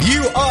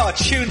are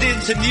tuned in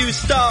to New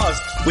Stars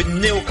with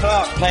Neil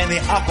Clark playing the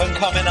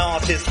up-and-coming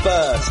artists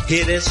first.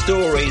 Hear their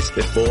stories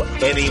before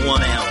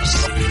anyone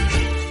else.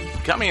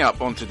 Coming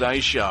up on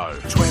today's show.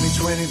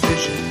 2020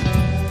 vision.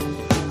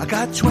 I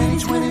got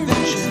 2020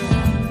 vision.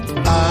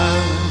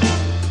 I'm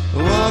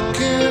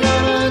walking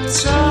on a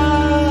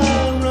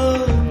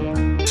tightrope.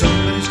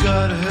 Somebody's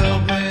gotta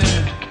help me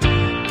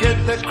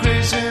get that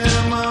crazy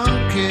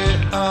monkey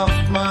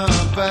off my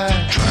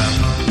back.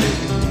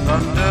 Traveling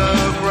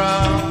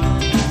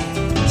underground.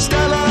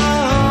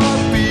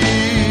 Stellar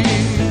beat.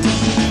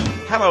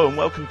 Hello and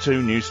welcome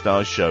to New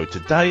Stars Show.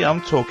 Today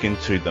I'm talking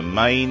to the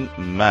main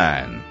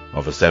man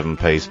of a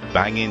seven-piece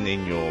banging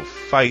in your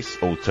face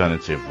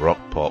alternative rock,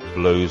 pop,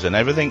 blues and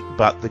everything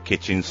but the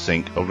kitchen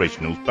sink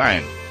originals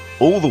band.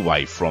 All the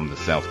way from the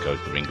south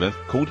coast of England,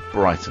 called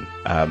Brighton.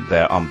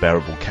 Their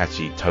unbearable,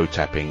 catchy,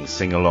 toe-tapping,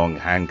 sing-along,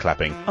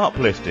 hand-clapping,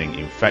 uplifting,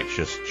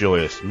 infectious,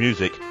 joyous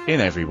music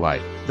in every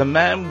way. The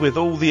man with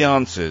all the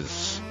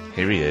answers.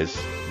 Here he is,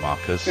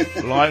 Marcus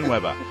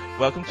Lionweber.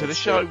 Welcome to the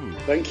show.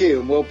 Thank you,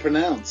 and well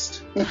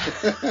pronounced.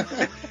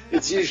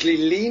 It's usually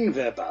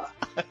Lionweber.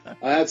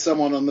 I had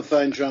someone on the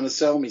phone trying to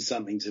sell me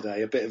something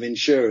today, a bit of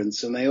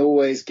insurance, and they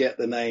always get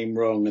the name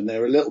wrong, and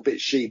they're a little bit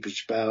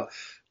sheepish about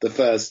the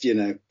first,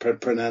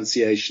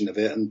 pronunciation of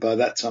it, and by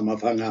that time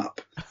I've hung up.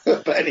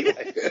 But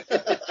anyway.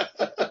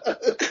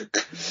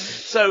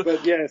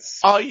 But yes.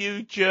 Are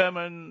you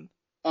German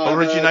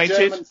originated?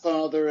 I'm a German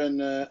father and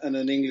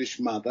an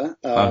English mother,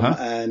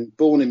 and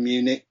born in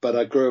Munich, but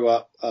I grew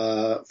up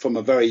from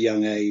a very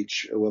young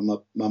age when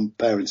my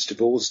parents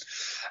divorced.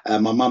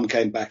 My mum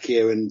came back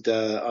here, and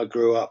I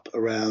grew up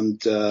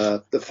around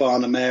the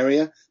Farnham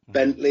area,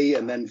 Bentley,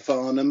 and then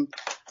Farnham,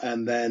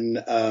 and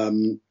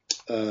then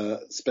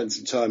spent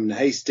some time in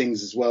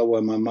Hastings as well,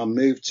 where my mum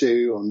moved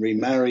to on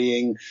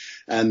remarrying,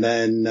 and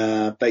then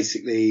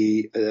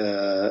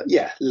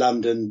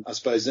London, I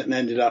suppose, and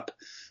ended up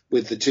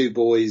with the two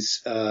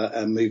boys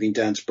and moving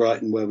down to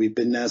Brighton, where we've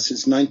been now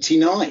since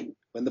 '99,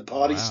 when the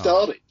party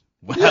started.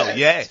 Well,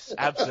 yes,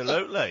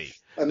 absolutely.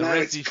 And the now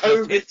rest it's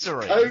is just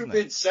history,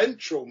 COVID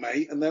central,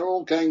 mate, and they're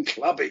all going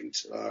clubbing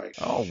tonight.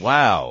 Oh,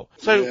 wow.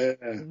 So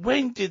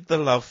when did the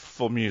love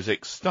for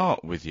music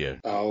start with you?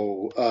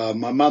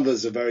 My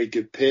mother's a very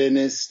good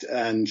pianist,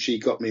 and she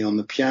got me on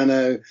the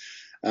piano.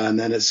 And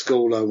then at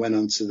school, I went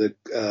on to the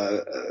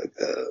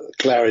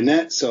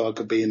clarinet, so I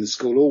could be in the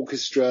school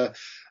orchestra.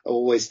 I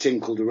always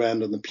tinkled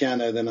around on the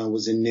piano. Then I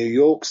was in New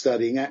York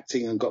studying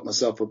acting and got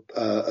myself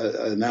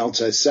an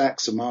alto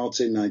sax, a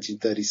Martin,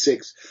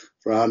 1936,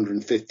 for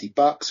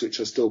 $150, which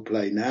I still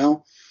play now.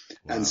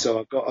 Wow. And so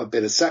I got a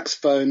bit of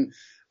saxophone.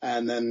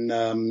 And then,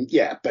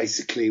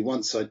 basically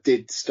once I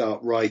did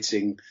start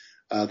writing,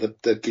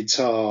 the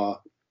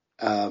guitar,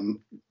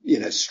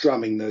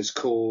 strumming those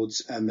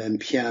chords, and then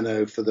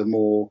piano for the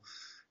more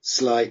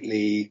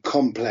slightly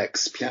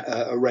complex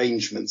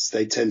arrangements,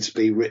 they tend to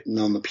be written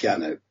on the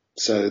piano.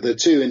 So the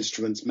two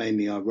instruments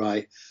mainly I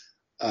write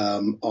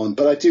on,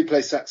 but I do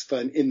play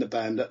saxophone in the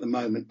band at the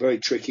moment. Very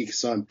tricky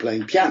because I'm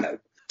playing piano.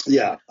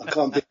 Yeah, I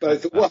can't do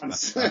both at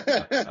once.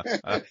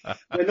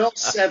 We're not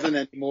seven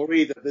anymore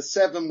either. The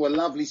seven were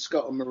lovely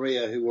Scott and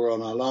Maria, who were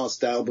on our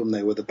last album.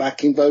 They were the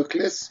backing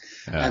vocalists,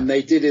 and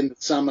they did in the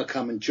summer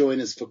come and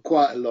join us for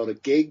quite a lot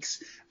of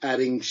gigs,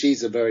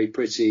 she's a very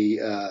pretty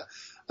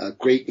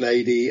Greek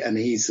lady, and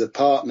he's the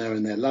partner,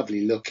 and they're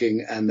lovely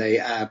looking, and they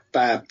have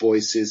bad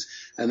voices,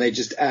 and they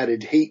just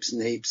added heaps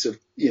and heaps of,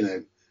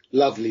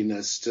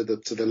 loveliness to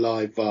the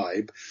live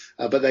vibe.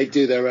 But they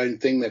do their own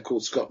thing. They're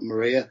called Scott and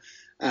Maria.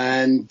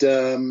 And,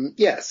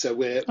 so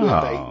we're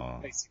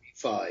basically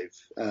five.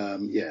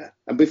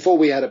 And before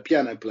we had a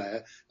piano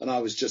player, and I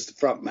was just the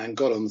front man,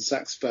 got on the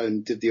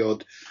saxophone, did the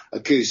odd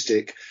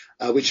acoustic,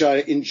 which I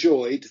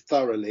enjoyed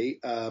thoroughly.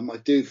 I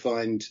do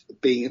find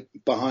being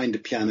behind a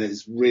piano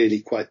is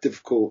really quite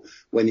difficult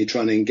when you're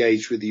trying to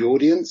engage with the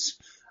audience.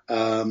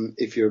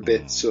 If you're a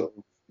bit sort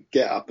of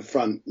get up the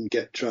front and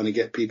trying to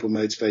get people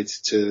motivated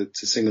to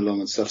sing along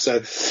and stuff. So,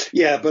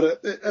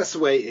 but that's the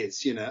way it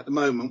is. At the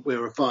moment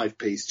we're a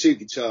 5-piece, 2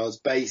 guitars,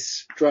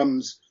 bass,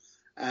 drums,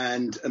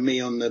 and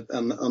me on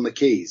the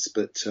keys.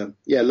 But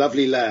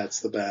lovely lads,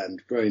 the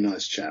band, very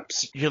nice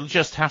chaps. You'll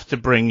just have to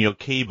bring your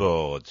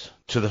keyboard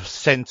to the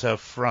centre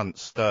front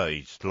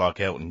stage like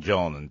Elton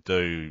John and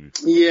do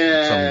some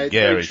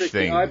garish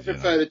things. I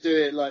prefer to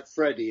do it like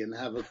Freddie and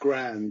have a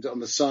grand on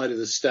the side of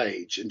the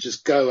stage and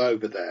just go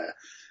over there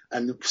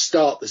and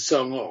start the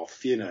song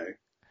off,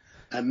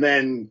 and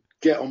then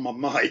get on my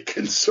mic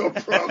and sort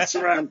of prance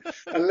around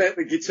and let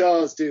the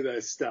guitars do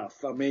their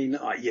stuff. I mean,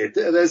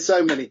 there's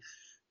so many.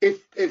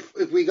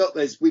 If we got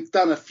those, we've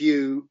done a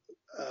few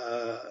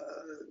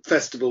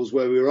festivals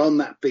where we were on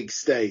that big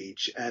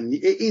stage, and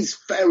it is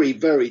very,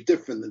 very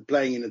different than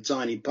playing in a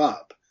tiny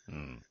pub.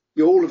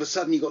 All of a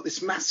sudden you've got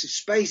this massive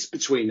space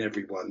between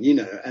everyone,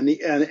 and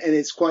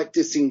it's quite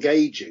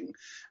disengaging.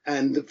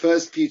 And the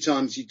first few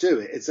times you do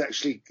it, it's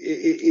actually,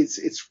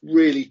 it's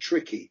really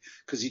tricky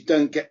because you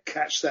don't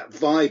catch that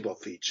vibe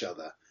off each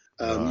other.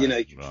 You know,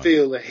 you can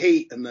feel the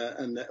heat and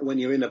the when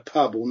you're in a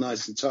pub all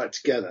nice and tight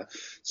together.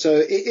 So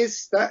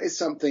that is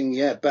something,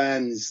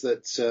 bands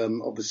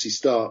that obviously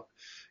start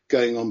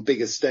going on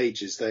bigger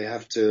stages, they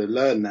have to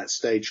learn that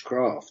stage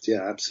craft.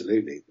 Yeah,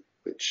 absolutely.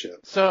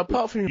 So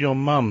apart from your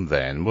mum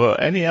then, were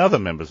any other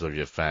members of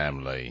your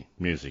family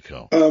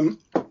musical?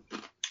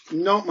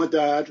 Not my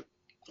dad,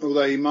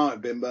 although he might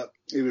have been, but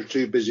he was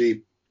too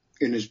busy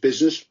in his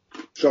business.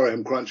 Sorry,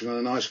 I'm crunching on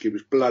an ice cube.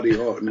 It's bloody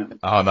hot now.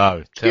 Oh, no.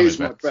 Excuse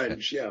my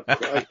French. Yeah,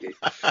 crikey.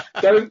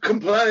 Don't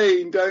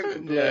complain.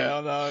 Yeah,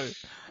 I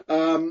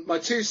know. My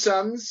two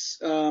sons,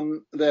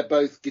 they're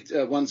both,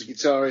 one's a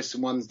guitarist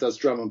and one does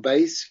drum and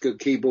bass, good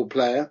keyboard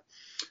player.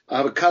 I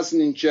have a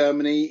cousin in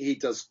Germany. He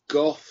does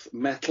goth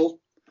metal.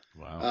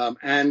 Wow.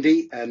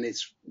 Andy, and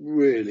it's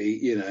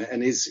really,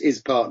 and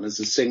his partner's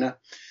a singer.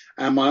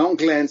 And my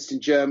uncle Ernst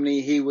in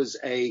Germany,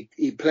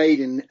 he played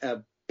in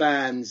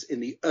bands in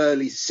the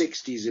early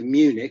 60s in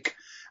Munich,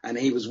 and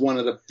he was one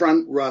of the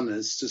front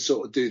runners to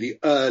sort of do the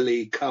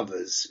early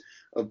covers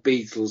of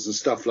Beatles and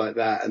stuff like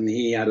that. And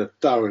he had a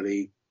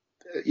thoroughly,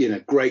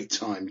 great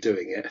time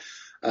doing it.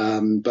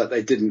 But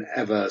they didn't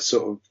ever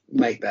sort of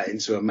make that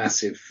into a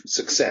massive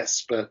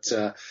success. But,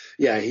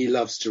 he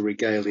loves to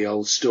regale the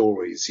old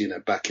stories,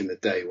 back in the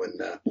day when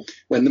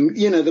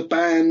the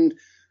band,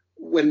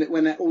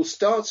 when it all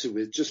started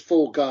with just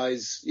four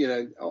guys,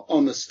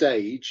 on the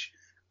stage,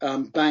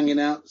 banging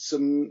out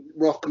some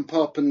rock and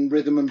pop and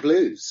rhythm and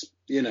blues,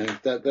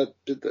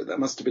 that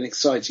must have been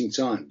exciting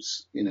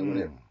times,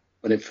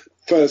 when it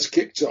first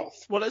kicked off.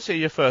 Well, let's hear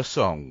your first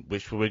song,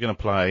 which we're going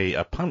to play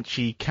a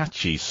punchy,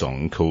 catchy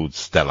song called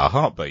Stellar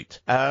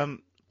Heartbeat.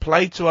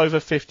 Played to over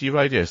 50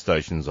 radio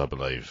stations, I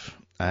believe,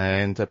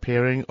 and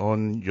appearing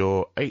on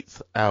your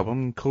 8th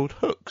album called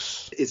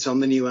Hooks. It's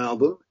on the new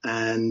album,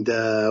 and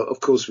of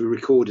course we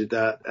recorded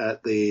that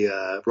at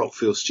the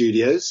Rockfield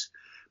Studios.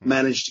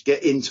 Managed to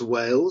get into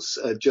Wales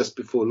just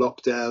before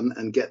lockdown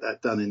and get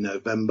that done in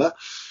November.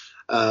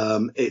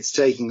 It's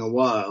taking a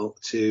while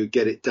to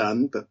get it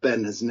done, but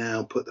Ben has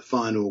now put the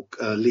final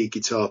lead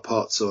guitar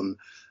parts on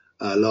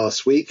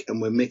last week,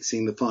 and we're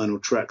mixing the final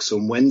tracks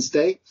on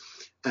Wednesday.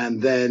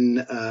 And then,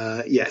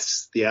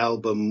 the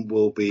album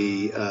will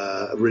be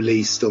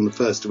released on the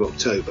 1st of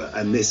October.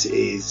 And this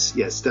is,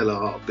 Stellar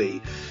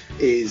Heartbeat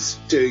is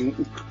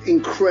doing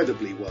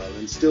incredibly well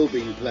and still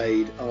being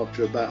played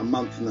after about a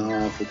month and a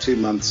half or 2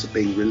 months of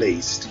being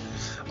released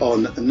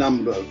on a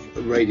number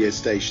of radio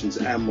stations,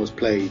 and was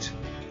played,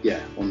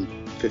 on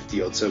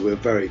 50 odd. So we're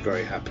very,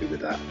 very happy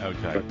with that.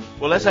 Okay.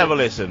 Well, let's have a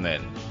listen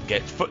then.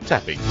 Get foot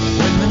tapping.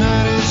 When the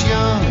night is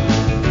young,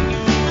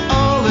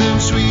 all them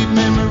sweet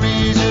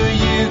memories of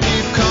you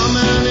keep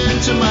coming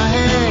into my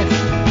head.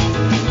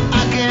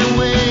 I can't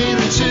wait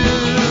until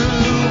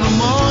the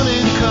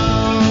morning comes.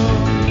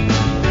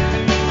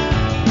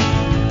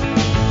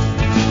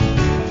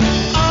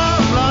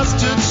 I'm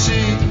lost at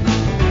sea,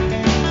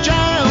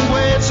 giant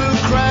waves are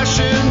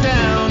crashing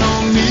down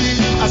on me.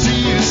 I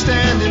see you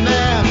standing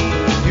there,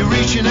 you're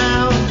reaching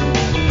out,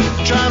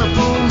 trying to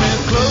pull me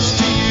close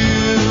to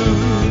you.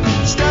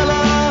 Stellar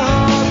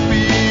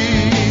heartbeat.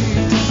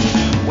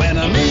 When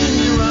I'm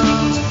in your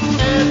arms,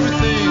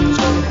 everything's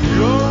gonna be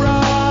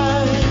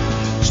alright.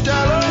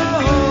 Stellar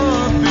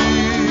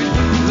heartbeat,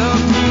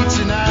 love me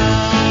tonight.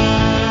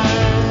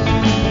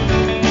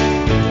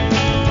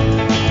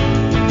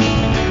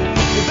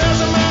 If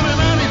there's a mountain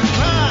I need to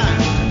climb,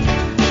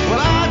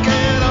 well, I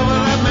get over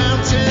that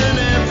mountain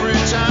every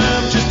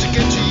time just to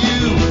get to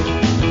you.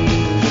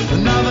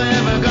 And nothing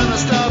ever gonna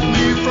stop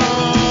me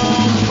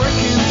from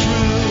breaking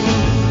through.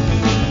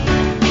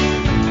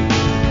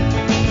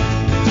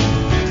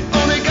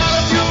 Only got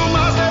a few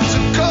miles left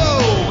to go.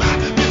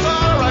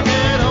 Before I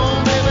get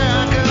home, baby,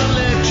 I can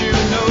let you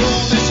know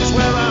this is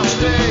where I'll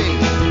stay.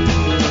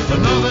 But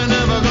nothing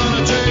ever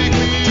gonna take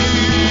me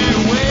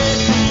away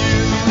from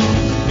you.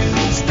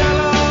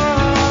 Stellar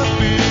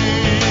heartbeat.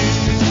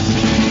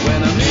 When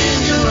I'm in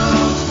your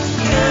arms,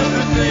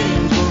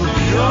 everything's gonna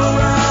be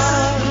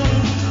alright.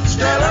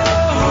 Stellar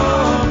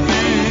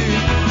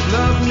heartbeat,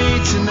 love me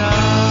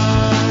tonight.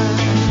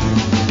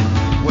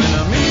 When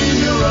I'm in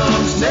your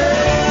arms,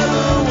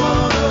 never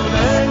wanna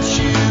let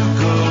you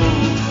go.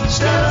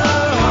 Stellar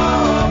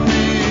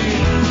heartbeat,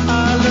 I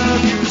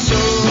love you so.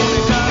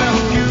 Only got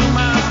a few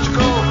miles to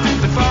go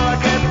before I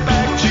get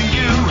back to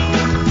you.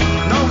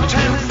 No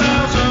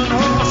 10,000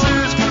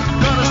 horses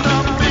gonna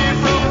stop me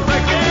from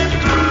breaking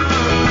through.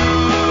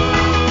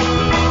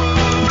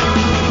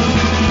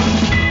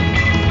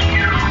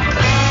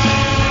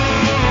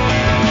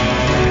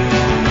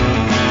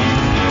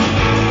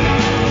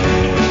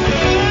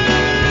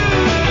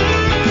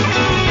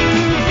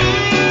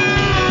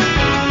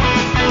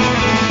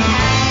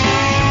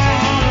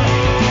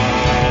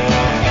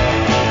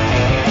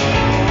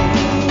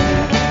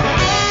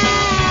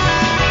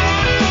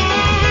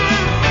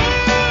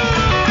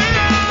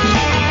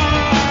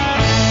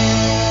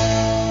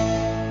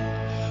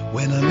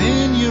 When I'm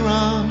in your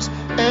arms,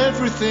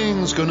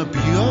 everything's gonna be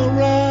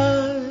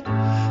alright.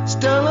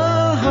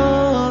 Stellar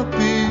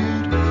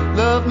heartbeat,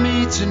 love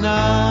me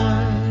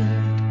tonight.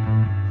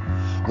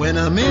 when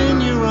I'm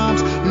in your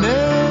arms,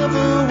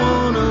 never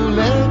wanna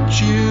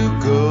let you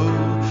go.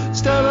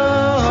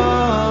 Stella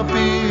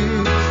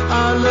heartbeat,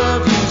 I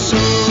love you so.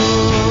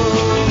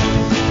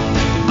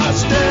 My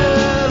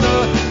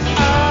Stella,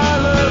 I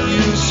love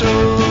you so.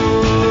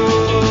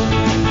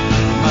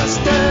 My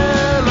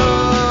Stella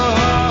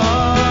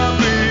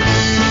heartbeat,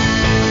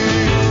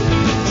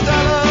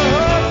 Stella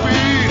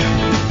heartbeat,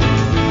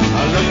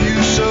 I love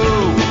you so.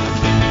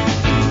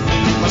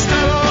 My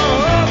Stella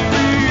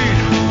heartbeat,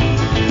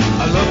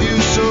 I love you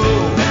so.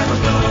 Never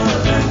gonna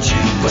let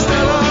you go. My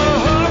Stella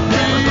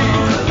heartbeat,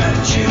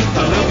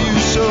 I love you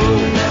so.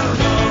 Never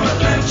gonna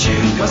let you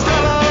go. My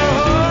Stella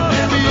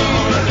heartbeat,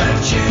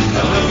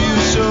 I love you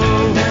so.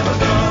 Never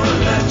gonna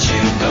let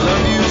you go. I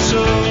love you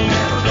so.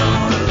 Never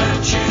gonna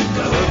let you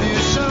go. I love you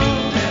so.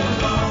 Never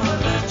gonna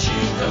let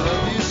you go. I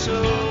love you so.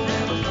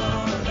 Never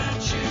gonna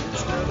let you go.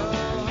 Stella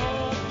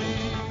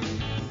heartbeat,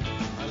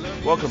 I love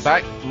you Welcome so.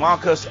 back.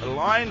 Marcus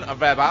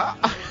Leinweber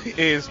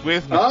is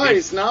with me. Ah,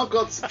 he's now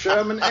got the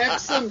German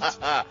accent.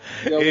 Yeah,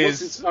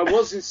 Is- I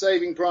was in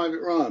Saving Private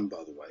Ryan,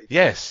 by the way.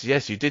 Yes,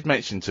 you did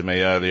mention to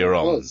me earlier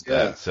on was, yeah.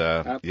 that.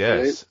 Absolutely.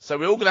 Yes, so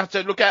we're all going to have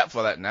to look out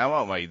for that now,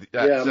 aren't we?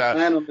 Yeah,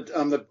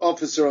 I'm the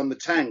officer on the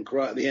tank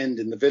right at the end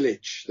in the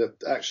village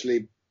that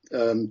actually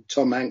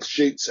Tom Hanks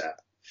shoots at,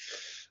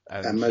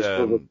 and most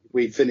probably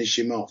we finish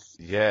him off.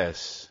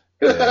 Yes.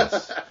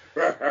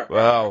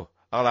 Well,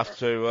 I'll have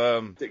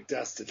to. Dick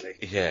Dastardly.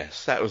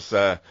 Yes, that was.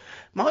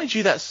 Mind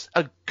you, that's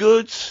a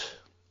good.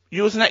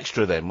 You was an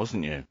extra then,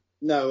 wasn't you?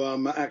 No,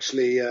 I'm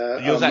actually.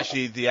 You was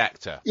actually the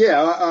actor.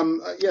 Yeah,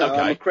 I'm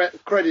Okay. a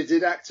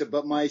credited actor,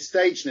 but my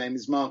stage name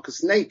is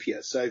Marcus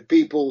Napier. So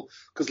people,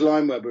 because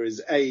Leinweber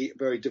is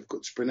very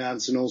difficult to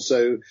pronounce, and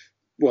also,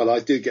 well, I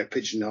do get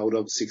pigeonholed,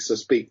 obviously, because I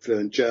speak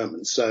fluent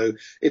German. So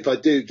if I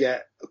do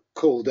get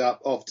called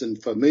up often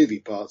for movie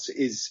parts, it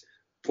is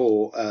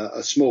for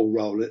a small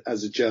role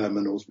as a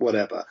German or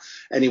whatever.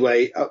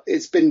 Anyway,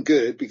 it's been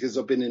good because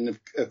I've been in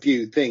a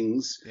few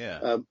things,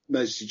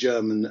 mostly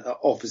German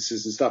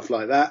offices and stuff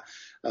like that.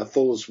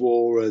 Falls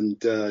War and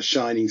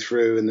Shining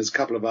Through, and there's a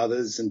couple of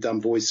others, and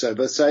done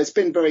voiceover. So it's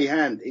been very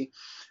handy.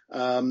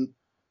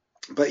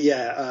 But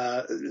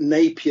yeah,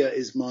 Napier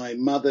is my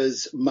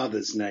mother's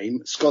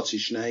name,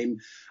 Scottish name.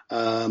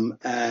 So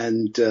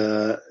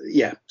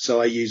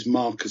I use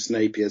Marcus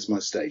Napier as my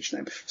stage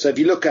name. So if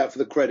you look out for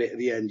the credit at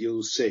the end,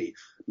 you'll see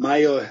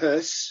Mayor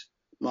Hus,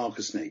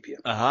 Marcus Napier.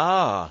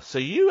 Ah, so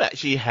you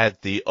actually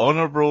had the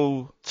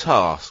honourable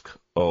task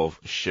of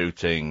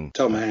shooting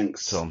Tom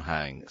Hanks.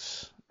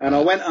 And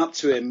I went up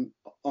to him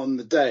on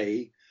the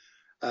day,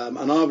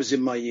 and I was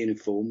in my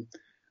uniform,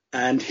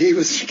 and he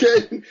was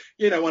getting,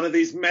 one of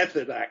these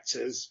method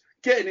actors,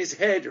 getting his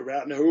head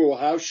around,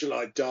 how shall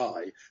I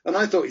die? And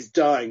I thought his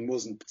dying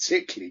wasn't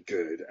particularly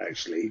good,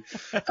 actually.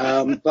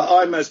 But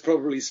I most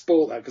probably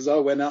spoilt that because I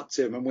went up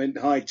to him and went,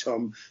 "Hi,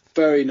 Tom,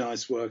 very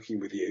nice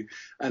working with you."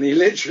 And he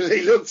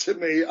literally looked at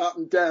me up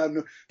and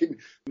down in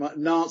my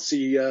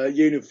Nazi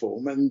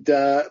uniform. And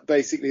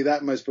basically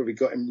that most probably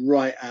got him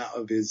right out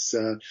of his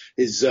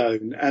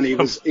zone. And he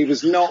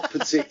was not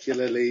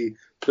particularly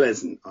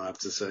pleasant, I have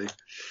to say.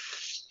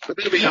 But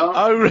there we are.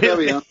 Oh, really? There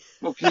we are.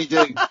 What can you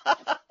do?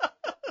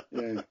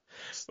 Yeah.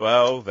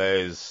 Well,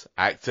 there's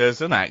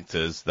actors and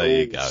actors. There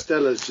you go.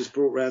 Stella's just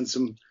brought round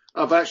some.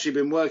 I've actually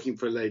been working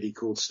for a lady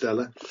called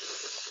Stella,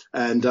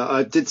 and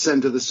I did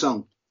send her the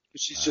song.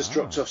 She's just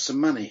dropped off some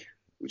money,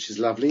 which is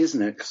lovely,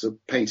 isn't it? Because I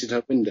painted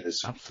her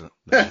windows. Absolutely.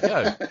 There you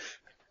go.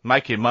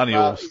 Making money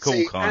all cool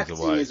kinds of acting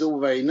ways. is all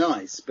very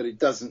nice, but it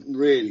doesn't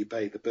really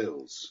pay the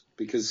bills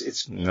because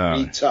it's No.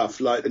 really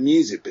tough, like the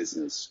music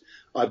business.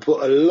 I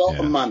put a lot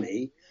of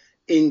money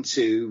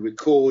into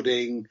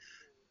recording,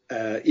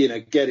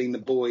 getting the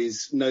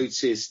boys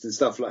noticed and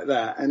stuff like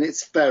that. And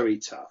it's very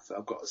tough,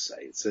 I've got to say.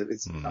 It's a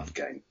tough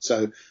game.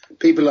 So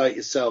people like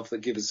yourself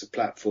that give us a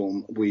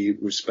platform, we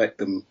respect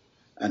them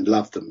and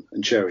love them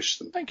and cherish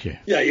them. Thank you.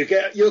 Yeah,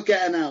 you'll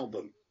get an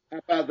album.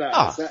 How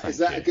about that? Is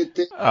that a good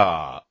thing?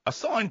 A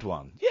signed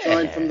one. Yeah.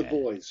 Signed from the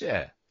boys.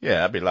 Yeah. Yeah,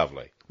 that'd be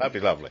lovely. That'd be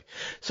lovely.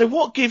 So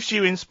what gives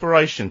you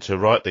inspiration to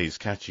write these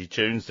catchy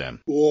tunes then?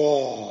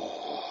 Whoa.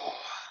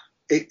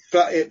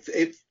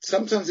 It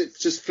sometimes it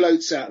just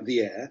floats out of the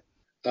air.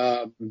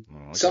 Okay.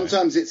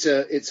 Sometimes it's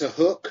a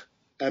hook,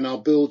 and I'll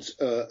build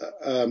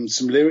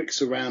some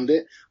lyrics around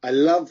it. I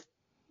love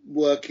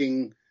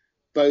working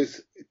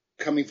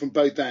coming from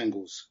both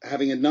angles,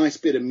 having a nice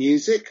bit of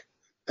music,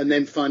 and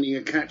then finding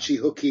a catchy,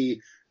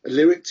 hooky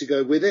lyric to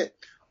go with it,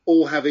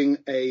 or having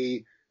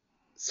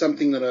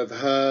something that I've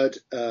heard,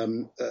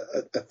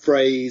 a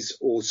phrase,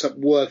 or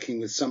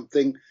working with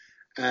something.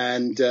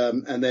 And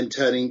then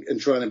trying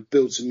to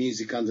build some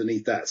music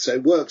underneath that. So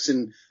it works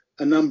in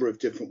a number of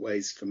different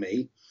ways for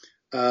me.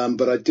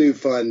 But I do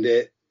find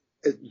it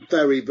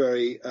very,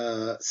 very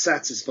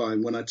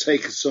satisfying when I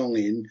take a song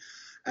in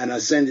and I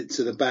send it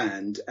to the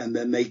band, and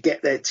then they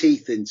get their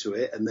teeth into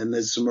it, and then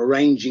there's some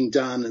arranging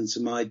done and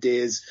some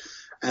ideas,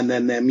 and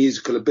then their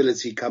musical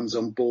ability comes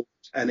on board,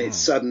 and it's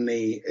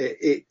suddenly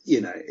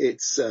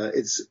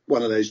it's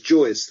one of those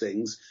joyous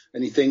things,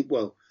 and you think,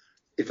 well,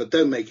 if I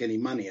don't make any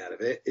money out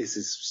of it, this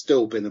has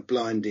still been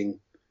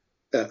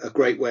a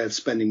great way of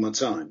spending my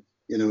time.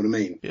 You know what I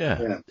mean?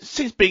 Yeah.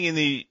 Since being in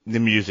the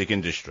music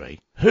industry,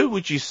 who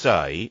would you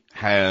say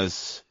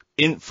has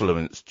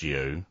influenced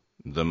you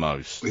the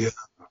most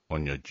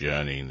on your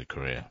journey in the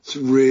career? It's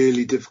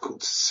really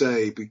difficult to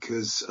say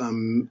because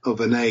I'm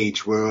of an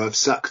age where I've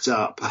sucked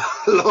up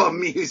a lot of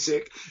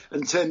music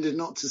and tended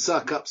not to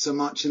suck up so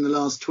much in the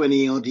last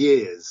 20 odd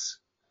years.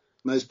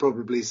 Most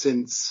probably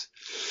since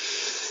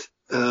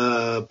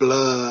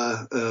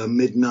Blur,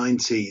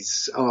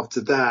 mid-90s.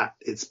 After that,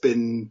 it's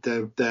been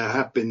there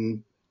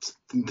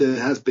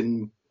has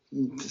been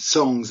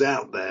songs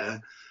out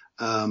there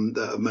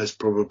that have most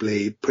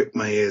probably pricked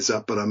my ears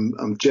up, but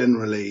I'm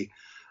generally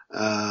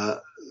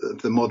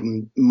the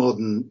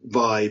modern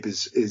vibe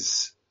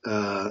is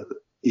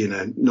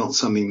not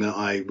something that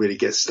I really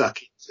get stuck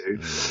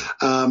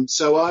into.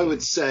 So I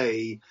would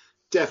say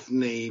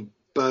definitely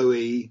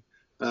Bowie,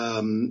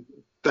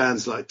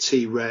 bands like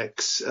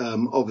T-Rex,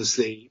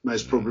 obviously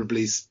most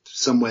probably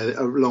somewhere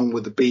along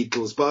with the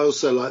Beatles, but I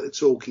also like the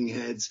Talking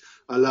Heads.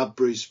 I love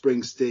Bruce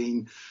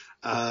Springsteen.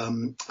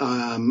 The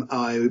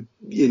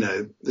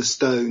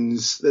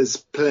Stones. There's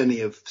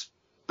plenty of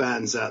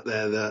bands out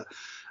there that,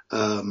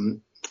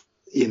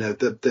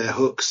 that their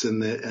hooks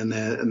and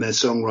their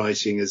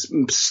songwriting is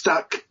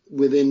stuck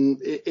within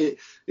it.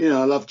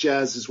 I love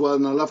jazz as well,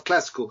 and I love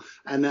classical,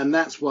 and then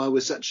that's why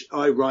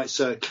I write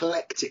so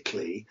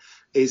eclectically,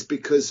 is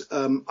because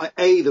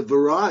the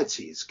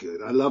variety is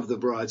good. I love the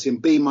variety,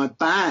 and B, my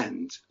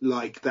band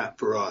like that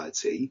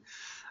variety.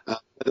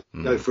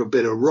 Go for a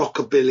bit of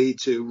rockabilly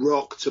to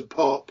rock to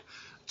pop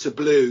to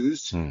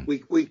blues.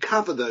 We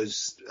cover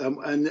those,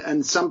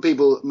 and some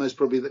people most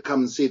probably that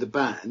come and see the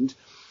band,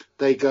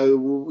 they go,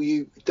 well,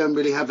 you don't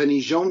really have any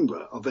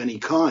genre of any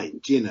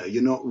kind.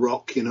 You're not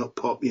rock, you're not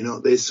pop, you're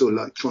not this or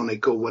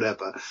electronic or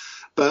whatever.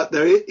 But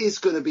there is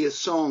going to be a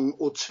song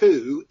or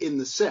two in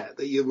the set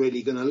that you're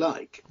really going to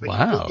like. But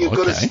wow, you've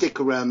got to stick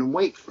around and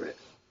wait for it.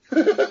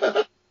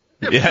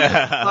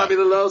 Yeah. Might be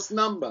the last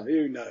number.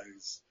 Who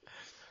knows?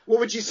 What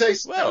would you say?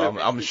 Well,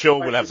 I'm sure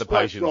we'll have the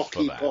patience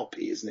rocky, for that.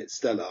 Poppy, isn't it?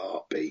 Stellar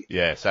Heartbeat.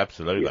 Yes,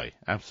 absolutely,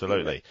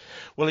 absolutely.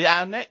 Well,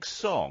 our next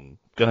song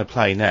going to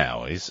play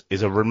now is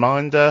a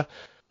reminder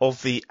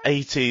of the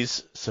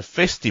 80s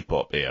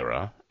sophisti-pop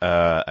era,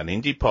 an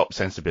indie pop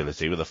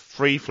sensibility with a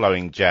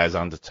free-flowing jazz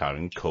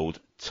undertone called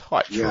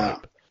Tightrope. Yeah.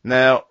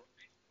 Now,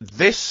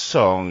 this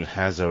song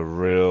has a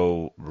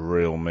real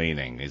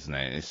meaning, isn't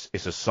it?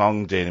 It's a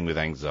song dealing with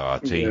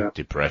anxiety,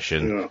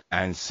 depression,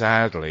 and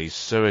sadly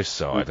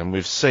suicide. And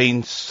we've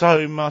seen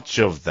so much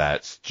of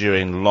that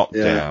during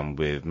lockdown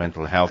with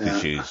mental health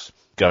issues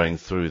going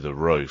through the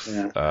roof.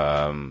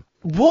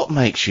 What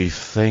makes you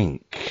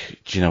think,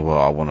 do you know what,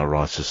 I want to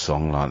write a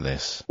song like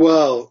this?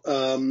 Well,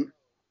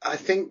 I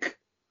think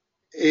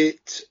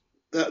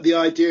the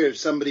idea of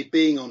somebody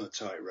being on a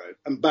tightrope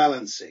and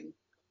balancing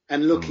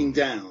and looking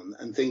down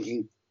and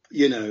thinking,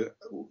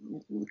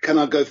 can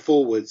I go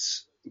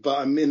forwards? But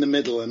I'm in the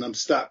middle and I'm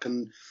stuck.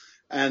 And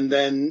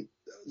then,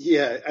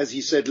 as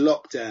you said,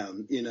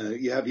 lockdown,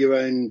 you have your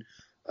own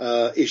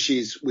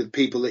issues with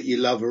people that you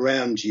love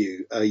around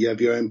you. You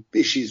have your own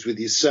issues with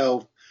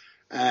yourself.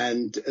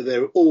 And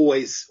there's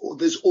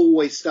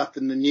always stuff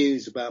in the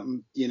news about,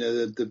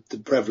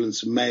 the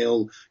prevalence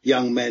of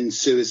young men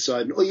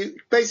suicide. Or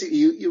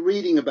you're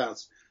reading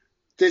about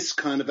this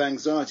kind of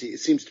anxiety. It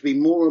seems to be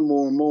more and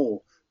more and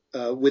more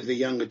with the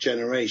younger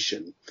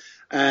generation.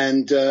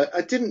 And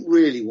I didn't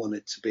really want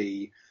it to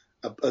be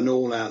an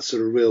all-out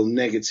sort of real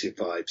negative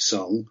vibe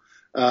song.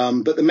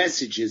 But the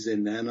message is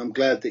in there, and I'm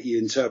glad that you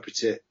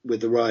interpret it with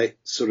the right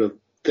sort of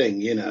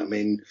thing. I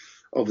mean,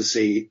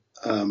 obviously,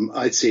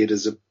 I'd see it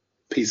as a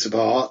piece of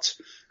art.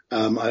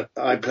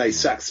 I play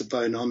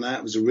saxophone on that.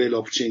 It was a real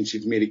opportunity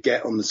for me to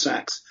get on the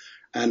sax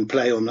and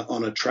play on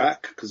a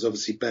track, because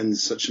obviously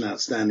Ben's such an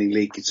outstanding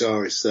lead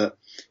guitarist that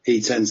he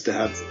tends to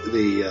have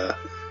the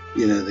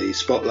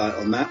spotlight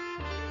on that.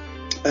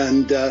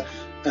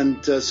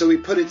 And so we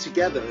put it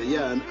together.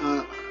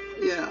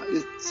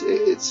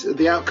 It's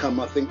the outcome.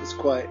 I think is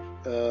quite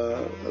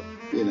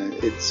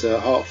it's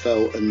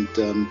heartfelt and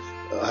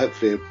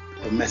hopefully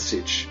a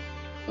message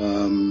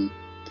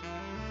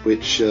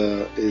which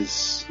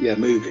is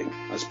moving,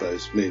 I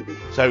suppose, moving.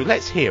 So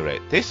let's hear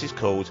it. This is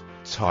called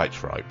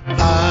Tightrope.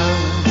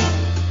 I'm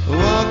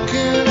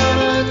walking on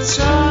a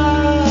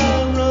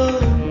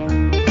tightrope.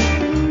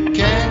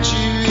 Can't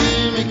you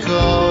hear me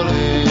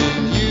calling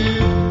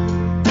you?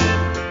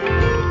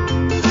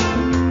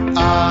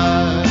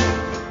 I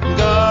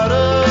got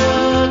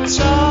a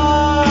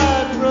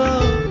tightrope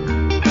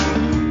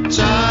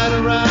tied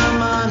around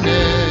my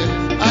neck.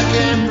 I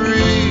can't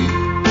breathe.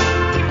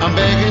 I'm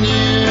begging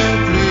you,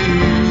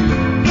 please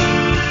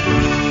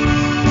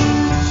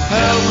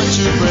help me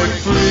to break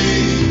free.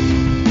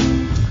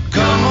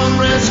 Come on,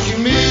 rescue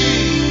me.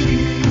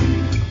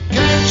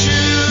 Can't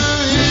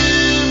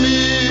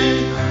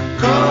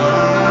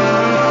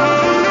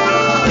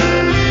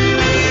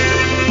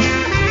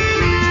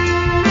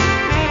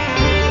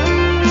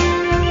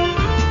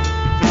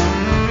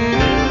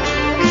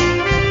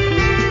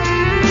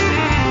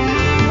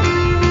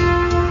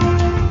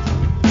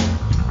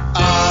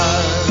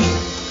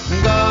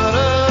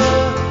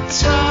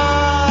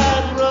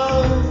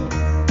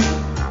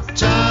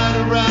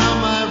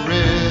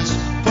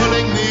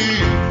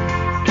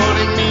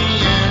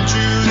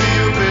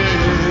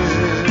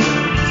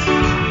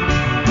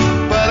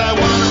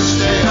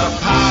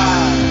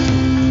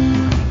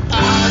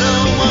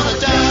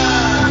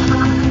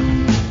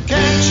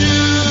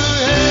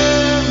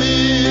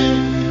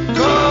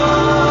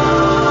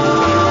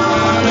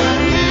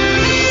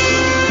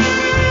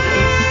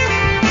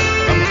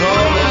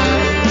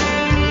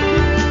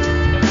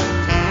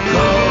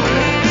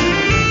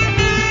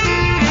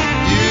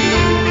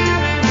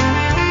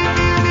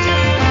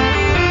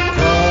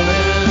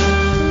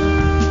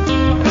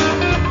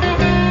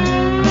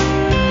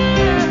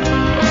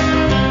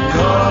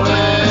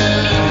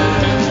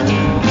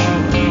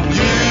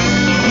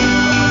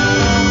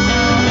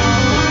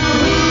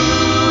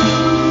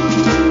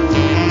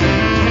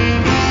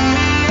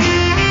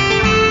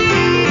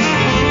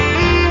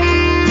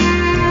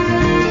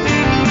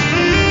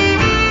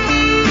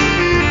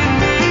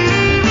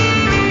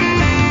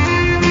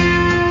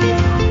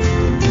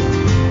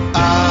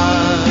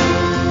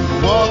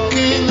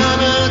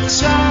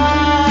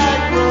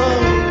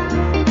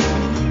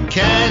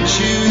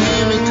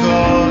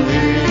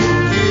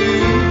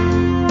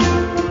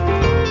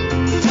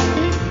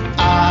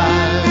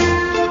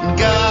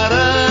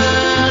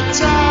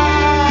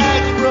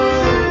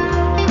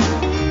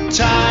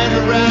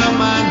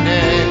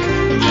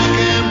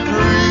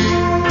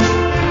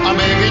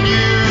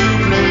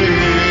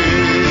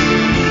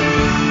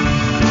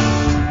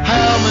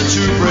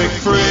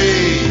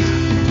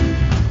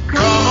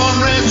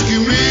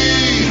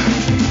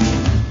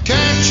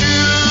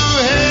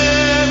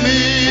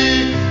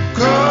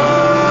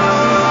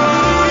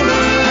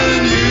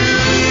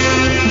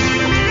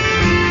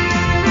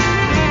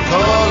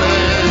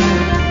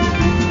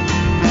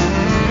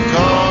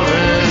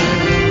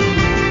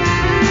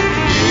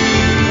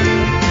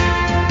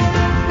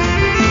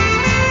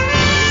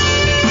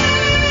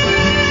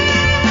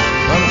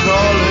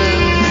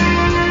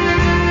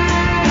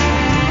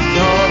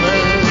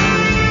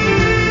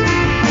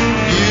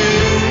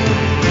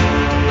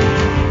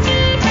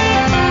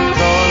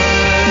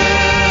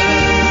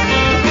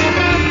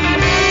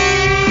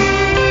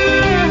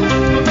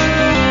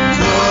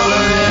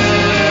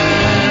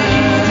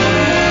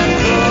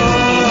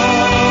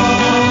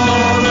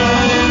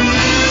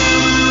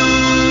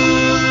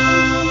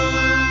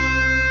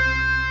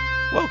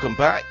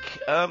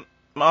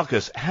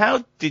Marcus,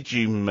 how did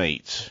you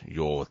meet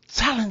your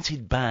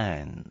talented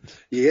band?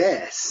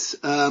 Yes.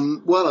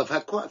 Well, I've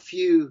had quite a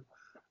few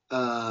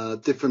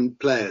different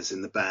players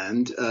in the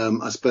band,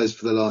 I suppose,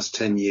 for the last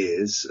 10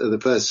 years. The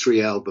first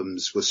 3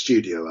 albums were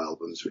studio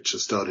albums, which I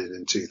started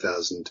in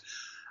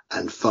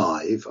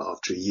 2005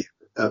 after a year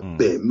at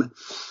BIM.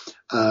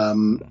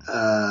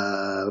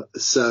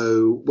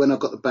 So when I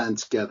got the band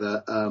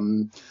together,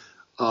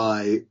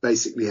 I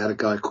basically had a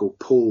guy called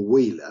Paul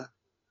Wheeler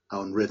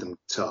on rhythm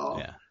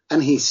guitar,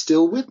 and he's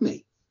still with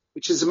me,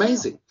 which is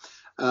amazing.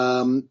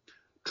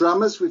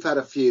 Drummers, we've had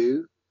a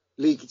few.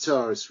 Lead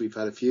guitarists, we've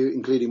had a few,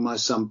 including my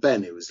son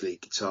Ben, who was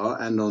lead guitar,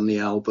 and on the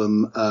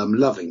album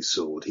Loving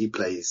Sword, he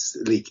plays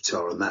lead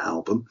guitar on that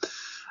album.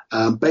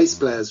 Bass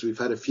players, we've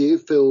had a few.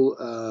 Phil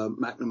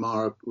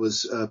McNamara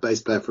was a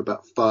bass player for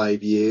about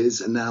 5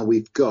 years, and now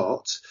we've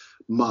got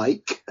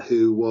Mike,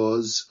 who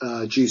was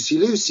Juicy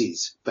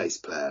Lucy's bass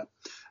player.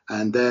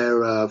 And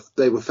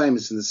they were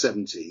famous in the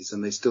 70s,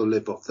 and they still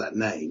live off that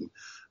name.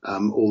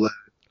 Although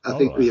I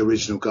think the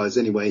original guys,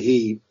 anyway,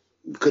 he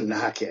couldn't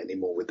hack it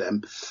anymore with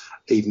them,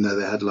 even though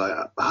they had like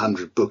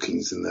 100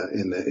 bookings in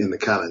the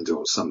calendar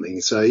or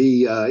something. So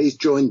he's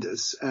joined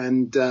us,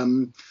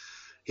 and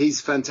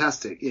he's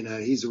fantastic. You know,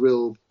 he's a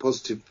real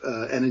positive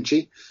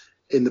energy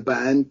in the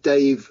band.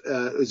 Dave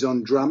is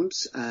on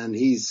drums, and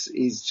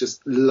he's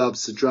just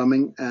loves the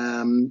drumming.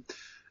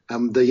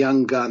 The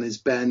young gun is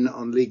Ben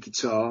on lead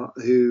guitar,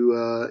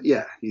 who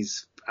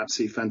he's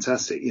absolutely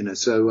fantastic. You know,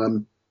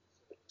 so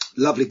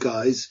lovely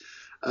guys.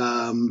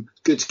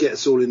 Good to get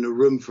us all in a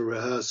room for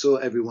rehearsal.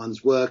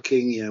 Everyone's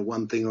working, you know,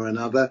 one thing or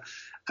another.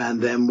 And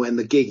then when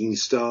the gigging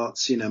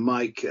starts, you know,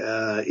 Mike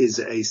is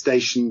a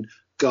station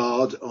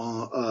guard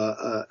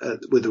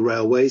with the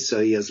railway, so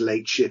he has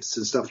late shifts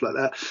and stuff like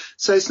that.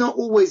 So it's not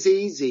always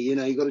easy, you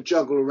know. You've got to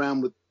juggle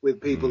around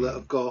with people that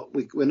have got.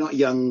 We're not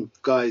young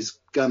guys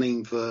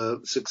gunning for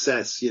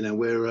success, you know.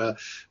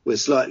 We're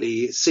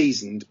slightly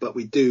seasoned, but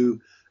we do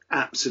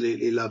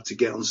absolutely love to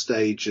get on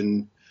stage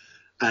and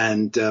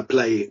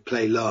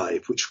play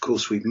live, which of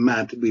course we've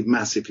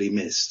massively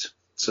missed.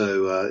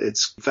 So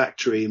it's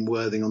Factory in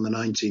Worthing on the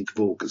 19th of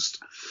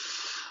August.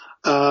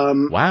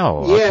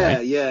 Wow.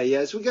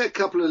 Yeah. So we got a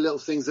couple of little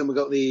things. Then we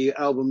got the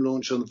album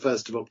launch on the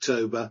 1st of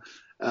October,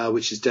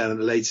 which is down at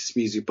the Latest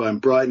Music Bar in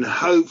Brighton.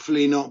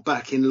 Hopefully not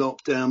back in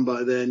lockdown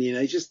by then. You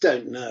know, you just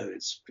don't know.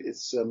 It's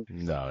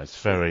no, it's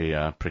very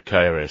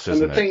precarious,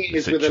 isn't it? And the thing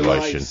is with the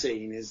live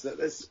scene is that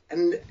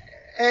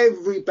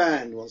every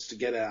band wants to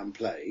get out and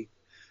play.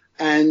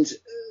 And,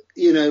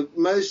 you know,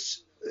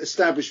 most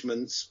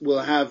establishments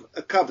will have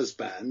a covers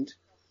band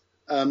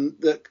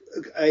that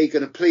are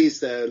going to please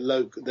their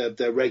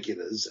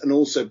regulars, and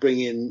also bring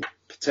in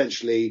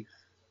potentially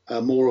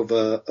more of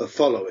a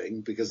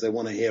following, because they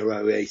want to hear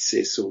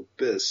Oasis or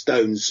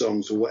Stones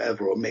songs or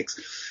whatever, or mix.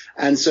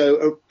 And so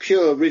a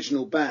pure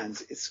original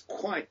band, it's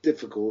quite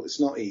difficult.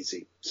 It's not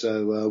easy.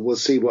 So we'll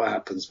see what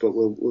happens, but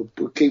we'll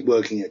keep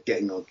working at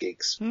getting our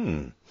gigs.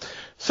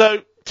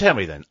 So tell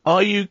me then,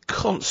 are you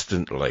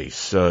constantly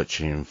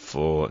searching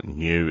for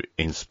new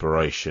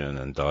inspiration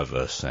and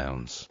diverse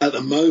sounds? At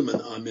the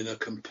moment, I'm in a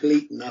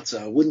complete nutter.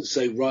 I wouldn't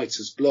say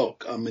writer's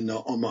block. I'm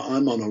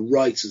on a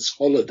writer's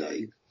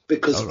holiday,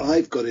 because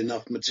I've got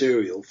enough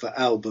material for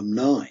album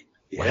 9.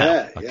 Yeah,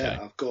 wow. Okay. Yeah.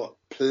 I've got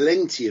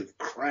plenty of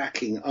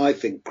cracking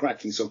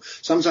songs.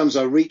 Sometimes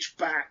I reach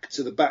back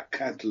to the back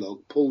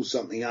catalogue, pull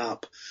something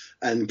up,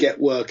 and get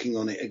working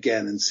on it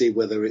again and see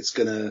whether it's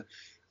going to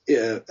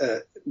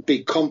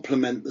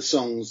complement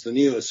the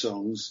newer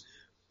songs,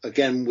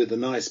 again with a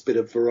nice bit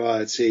of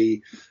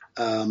variety.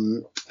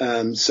 So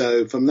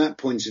from that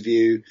point of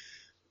view,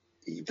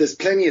 there's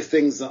plenty of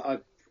things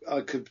that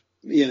I could,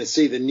 you know,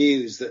 see the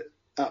news that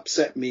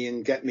upset me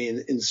and get me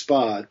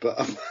inspired, but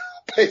I've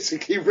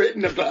basically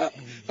written about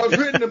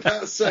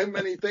so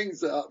many things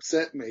that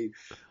upset me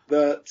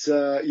that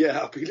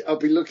I'll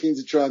be looking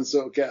to try and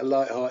sort of get a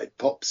light-hearted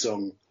pop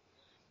song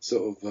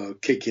sort of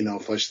kicking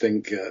off. I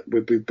think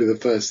would be the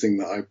first thing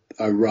that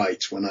I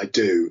write when I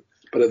do.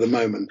 But at the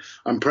moment,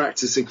 I'm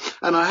practicing,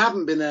 and I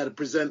haven't been able to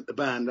present the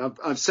band.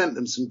 I've sent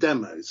them some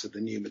demos of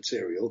the new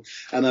material,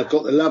 and I've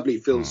got the lovely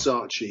Phil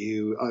Sarchi,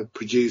 who I've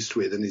produced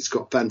with, and he's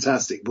got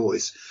fantastic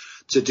voice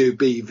to do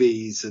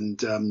BVs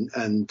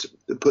and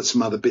put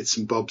some other bits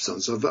and bobs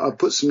on. So I've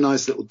put some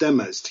nice little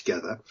demos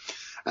together,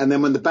 and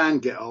then when the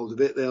band get hold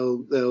of it,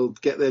 they'll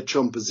get their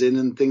chompers in,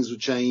 and things will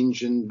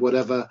change and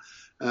whatever,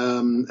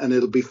 and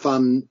it'll be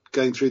fun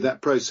going through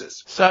that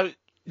process. So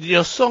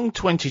your song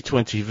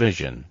 2020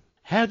 Vision,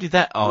 how did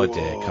that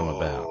idea come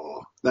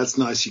about? That's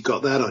nice you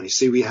got that on. You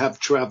see, we have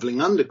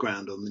Travelling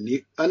Underground on the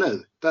new... Oh,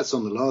 no, that's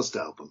on the last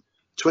album.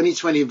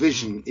 2020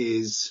 Vision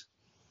is...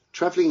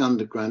 Travelling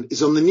Underground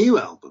is on the new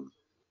album.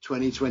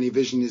 2020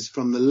 Vision is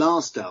from the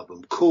last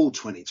album, called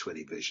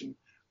 2020 Vision,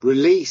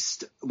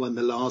 released when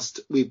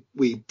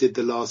we did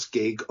the last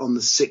gig on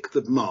the 6th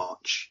of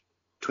March,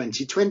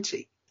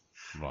 2020.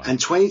 Right. And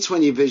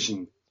 2020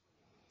 Vision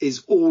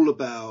is all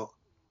about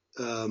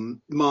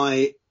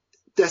my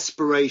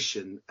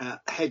desperation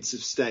at heads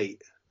of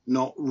state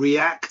not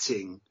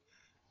reacting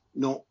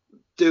not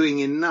doing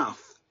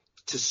enough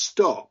to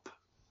stop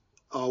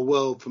our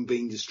world from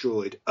being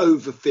destroyed.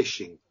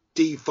 Overfishing,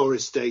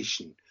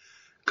 deforestation,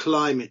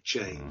 climate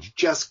change,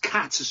 just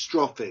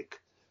catastrophic,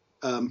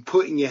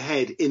 putting your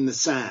head in the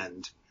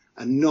sand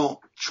and not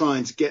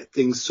trying to get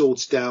things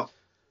sorted out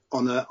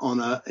in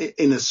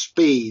a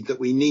speed that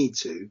we need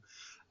to.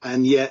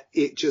 And yet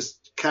it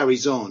just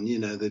carries on. You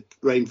know, the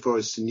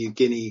rainforests in New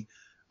Guinea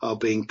are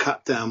being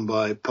cut down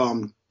by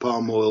palm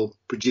oil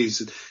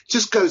producers. It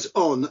just goes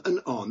on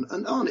and on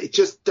and on. It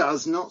just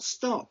does not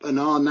stop. And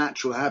our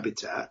natural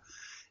habitat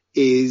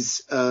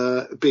is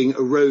being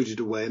eroded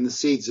away, and the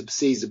seas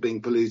are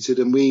being polluted,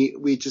 and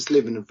we just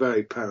live in a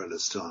very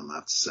perilous time, I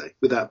have to say,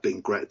 without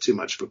being too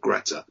much for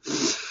Greta.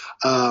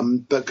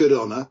 But good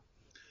on her.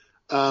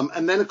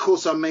 And then, of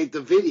course, I made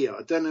the video.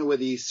 I don't know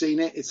whether you've seen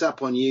it. It's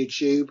up on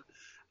YouTube.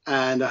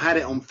 And I had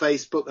it on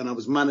Facebook, and I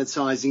was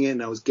monetizing it,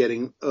 and I was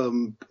getting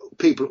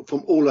people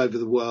from all over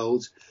the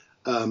world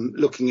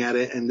looking at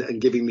it and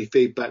giving me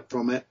feedback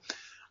from it.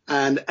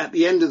 And at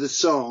the end of the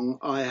song,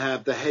 I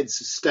have the heads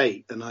of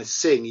state, and I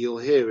sing. You'll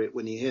hear it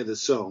when you hear the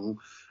song.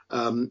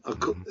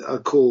 I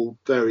call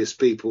various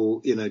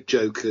people, you know,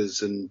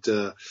 jokers and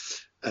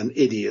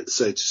idiots,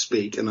 so to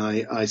speak. And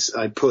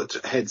I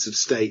put heads of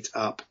state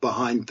up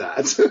behind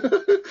that.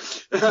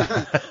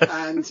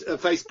 And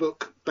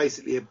Facebook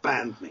basically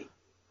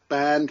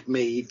banned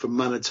me from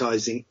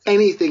monetizing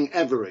anything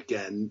ever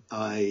again.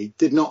 I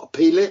did not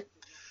appeal it.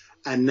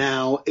 And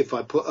now if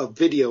I put a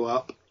video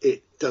up,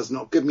 it does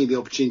not give me the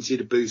opportunity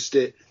to boost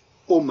it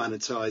or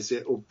monetize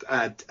it or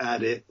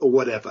add it or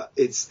whatever.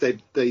 It's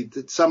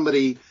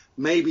somebody,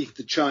 maybe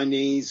the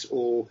Chinese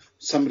or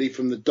somebody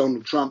from the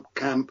Donald Trump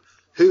camp,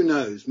 who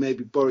knows,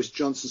 maybe Boris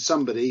Johnson,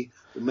 somebody,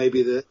 or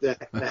maybe the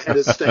head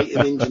of state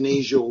in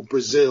Indonesia or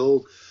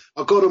Brazil.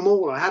 I got them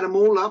all. I had them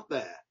all up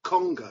there.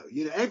 Congo,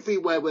 you know,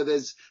 everywhere where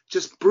there's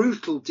just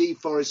brutal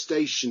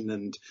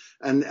deforestation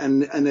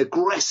and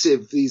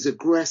aggressive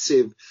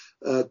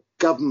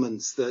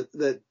governments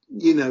that,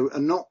 you know, are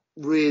not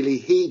really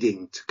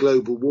heeding to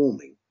global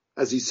warming.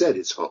 As you said,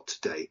 it's hot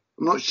today.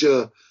 I'm not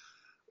sure,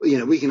 you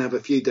know, we can have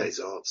a few days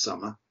of hot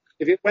summer.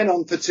 If it went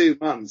on for 2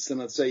 months, then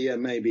I'd say, yeah,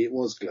 maybe it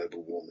was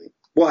global warming.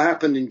 What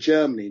happened in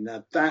Germany,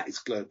 now that is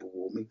global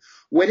warming.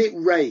 When it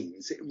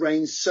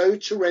rains so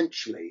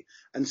torrentially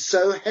and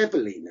so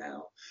heavily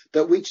now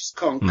that we just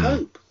can't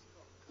cope.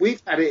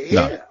 We've had it here.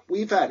 No.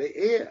 We've had it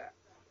here.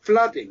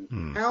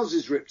 Flooding,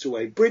 houses ripped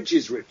away,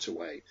 bridges ripped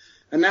away.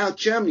 And now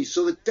Germany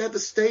saw the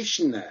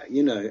devastation there.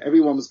 You know,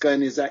 everyone was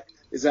going, is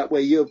that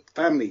where your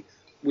family,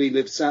 we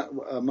live,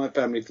 my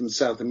family from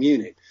south of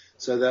Munich.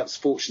 So that's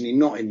fortunately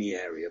not in the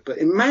area. But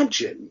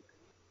imagine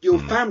your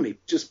family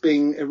just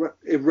being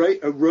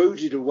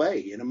eroded away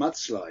in a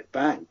mudslide.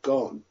 Bang,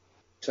 gone.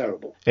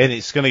 Terrible. And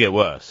it's going to get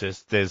worse.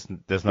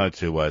 There's no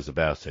two ways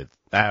about it.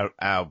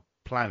 Our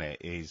planet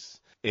is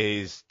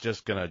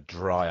just going to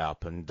dry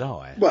up and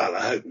die. Well,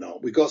 I hope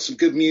not. We've got some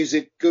good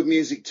music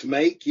to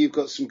make. You've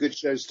got some good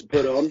shows to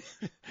put on.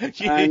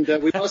 And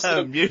we must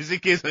have...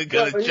 Music isn't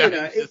going to change. You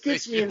know, it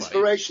gives me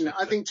inspiration.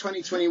 I think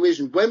 2020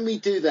 Vision, when we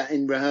do that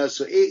in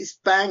rehearsal, it's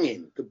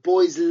banging. The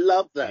boys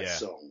love that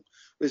song.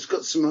 It's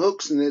got some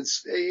hooks, and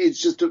it's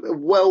just a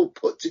well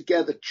put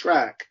together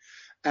track.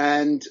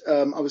 And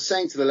I was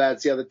saying to the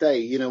lads the other day,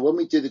 you know, when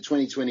we do the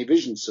 2020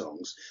 Vision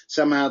songs,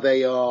 somehow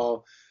they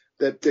are...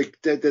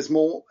 There's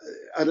more,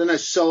 I don't know,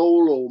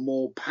 soul or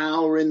more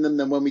power in them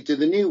than when we do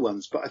the new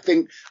ones. But I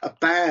think a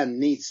band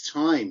needs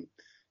time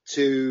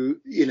to,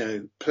 you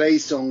know, play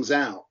songs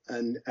out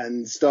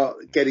and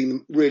start getting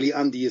them really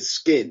under your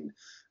skin.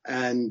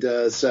 And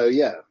so,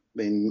 yeah, I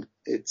mean,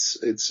 it's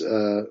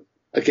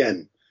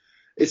again,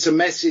 it's a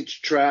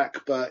message track,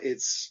 but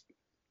it's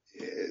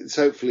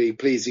hopefully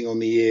pleasing on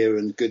the ear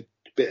and good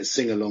bit of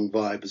sing-along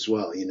vibe as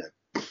well, you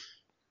know.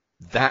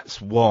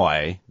 That's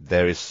why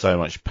there is so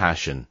much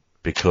passion.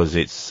 Because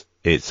it's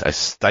a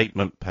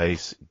statement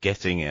piece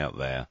getting out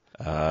there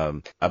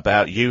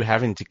about you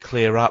having to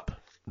clear up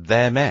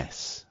their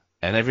mess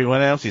and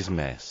everyone else's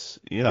mess.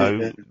 You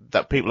know,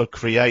 that people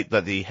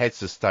that the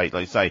heads of state,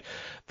 like you say,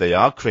 they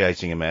are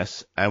creating a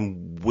mess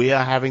and we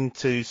are having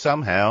to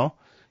somehow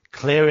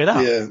clear it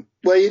up. Yeah.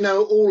 Well, you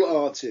know,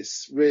 all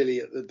artists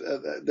really,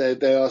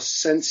 they are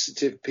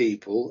sensitive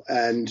people,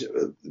 and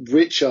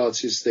rich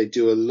artists, they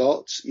do a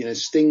lot. You know,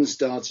 Sting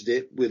started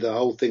it with the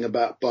whole thing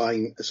about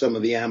buying some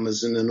of the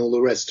Amazon and all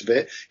the rest of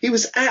it. He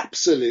was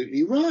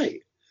absolutely right.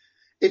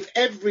 If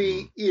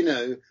every, you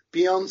know,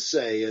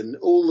 Beyonce and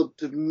all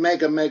the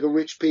mega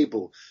rich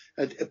people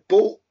had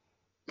bought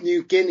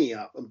New Guinea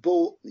up and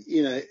bought,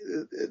 you know,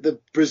 the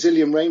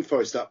Brazilian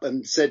rainforest up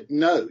and said,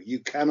 no, you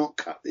cannot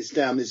cut this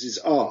down, this is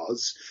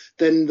ours,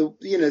 then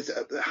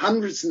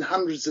hundreds and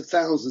hundreds of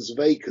thousands of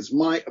acres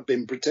might have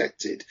been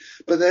protected,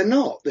 but they're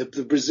not.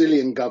 The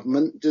Brazilian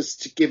government,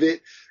 just to give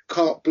it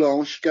carte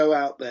blanche, go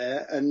out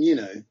there and, you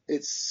know,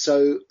 it's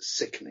so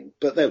sickening.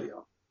 But there we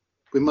are.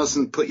 We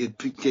mustn't get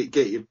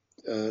your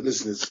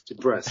listeners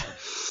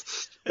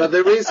depressed. But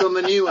there is on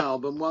the new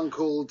album one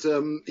called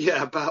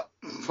about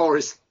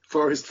forest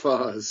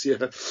fires,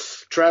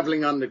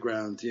 Traveling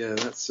Underground. Yeah,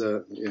 that's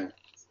yeah.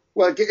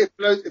 Well, it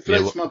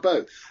floats my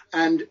boat.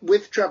 And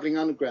with Traveling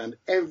Underground,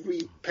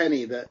 every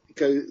penny that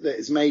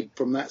is made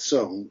from that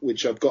song,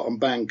 which I've got on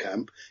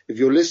Bandcamp, if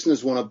your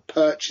listeners want to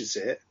purchase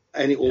it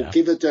or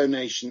give a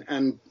donation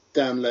and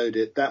download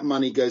it, that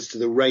money goes to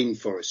the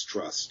Rainforest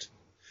Trust.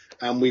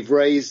 And we've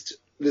raised,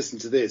 listen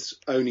to this,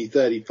 only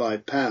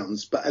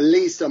 £35, but at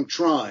least I'm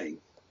trying.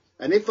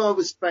 And if I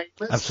was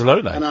famous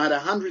Absolutely. and I had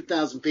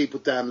 100,000 people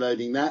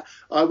downloading that,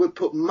 I would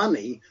put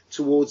money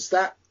towards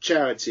that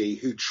charity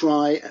who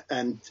try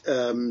and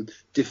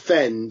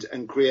defend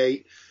and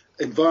create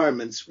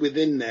environments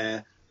within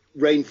their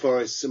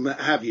rainforests and what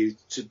have you,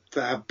 to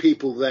have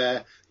people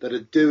there that are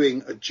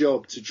doing a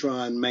job to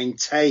try and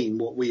maintain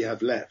what we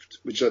have left,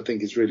 which I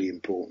think is really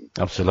important.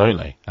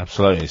 Absolutely,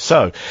 absolutely.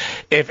 So,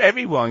 if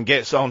everyone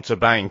gets onto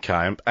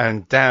Bandcamp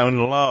and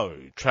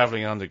download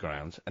Travelling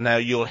Underground, now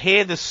you'll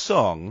hear the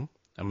song,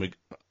 and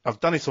I've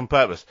done this on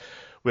purpose.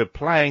 We're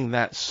playing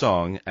that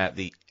song at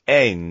the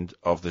end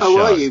of the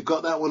show. Oh, you've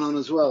got that one on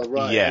as well,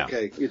 right? Yeah.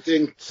 Okay. You're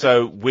doing.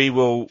 So we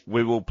will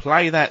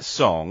play that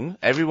song.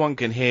 Everyone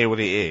can hear what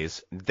it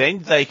is. Then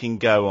they can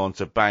go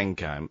onto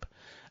Bandcamp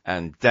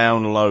and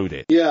download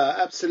it. Yeah,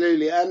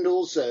 absolutely. And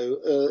also,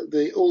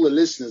 all the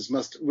listeners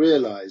must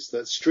realise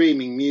that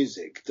streaming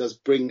music does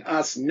bring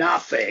us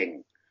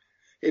nothing.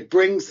 It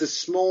brings the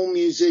small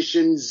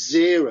musician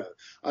zero.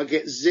 I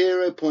get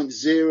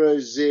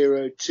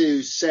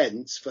 0.002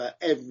 cents for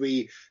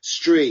every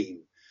stream,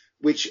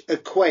 which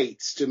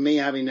equates to me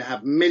having to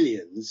have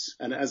millions.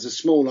 And as a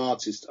small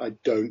artist, I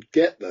don't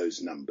get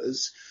those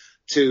numbers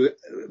to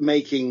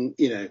making,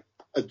 $1.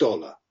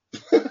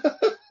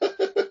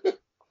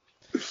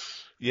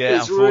 Yeah,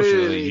 It's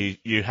unfortunately, really-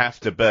 you have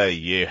to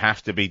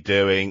be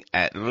doing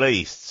at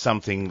least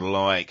something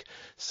like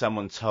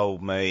someone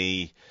told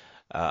me,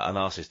 an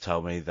artist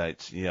told me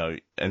that,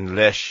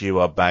 unless you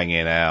are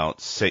banging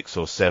out 6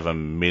 or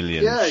 7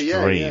 million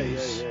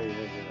streams,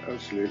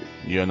 Absolutely.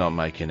 you're not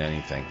making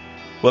anything.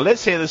 Well,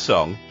 let's hear the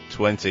song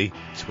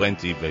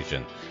 2020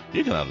 Vision.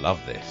 You're going to love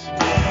this.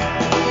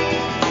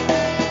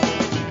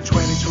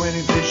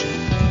 2020 vision.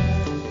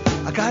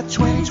 I got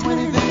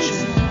 2020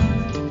 vision.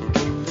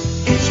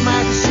 It's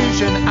my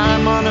decision.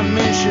 I'm on a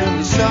mission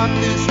to sort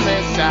this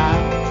mess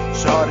out.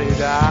 Sort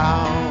it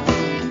out.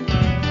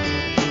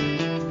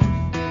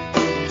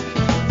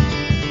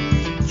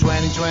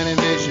 2020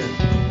 vision.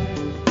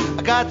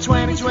 I got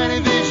 2020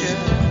 vision.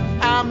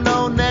 I'm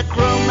no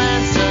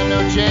necromancer,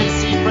 no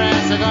JC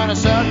Brands. I'm gonna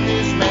sort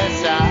this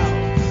mess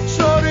out.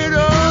 Sort it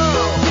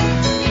out.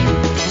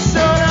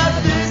 Sort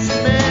out this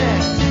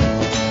mess.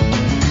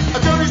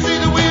 Don't you see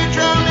that we're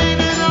drowning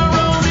in our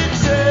own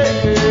excess?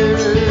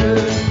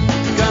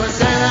 Gonna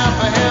send out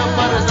for help,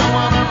 but there's no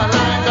one on the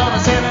line. Gonna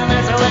send an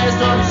SOS,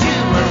 don't you see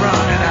we're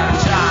running out of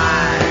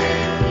time.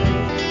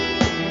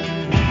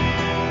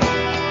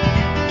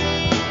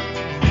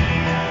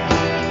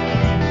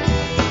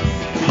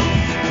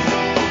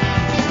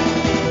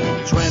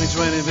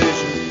 2020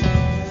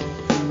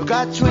 vision. We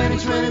got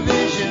 2020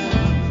 vision.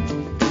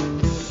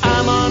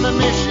 I'm on a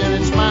mission,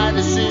 it's my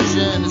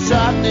decision to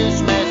sort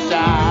this mess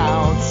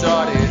out,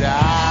 sort it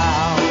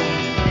out.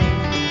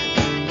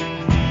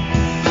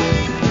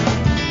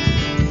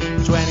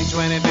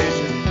 2020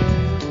 vision.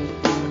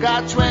 We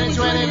got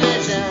 2020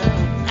 vision.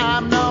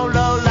 I'm no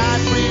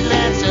low-life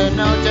freelancer,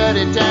 no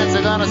dirty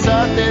dancer, gonna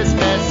sort this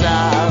mess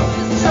out.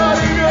 Sort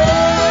it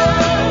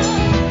out.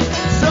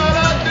 Sort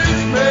out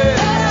this mess.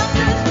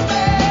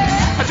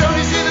 Don't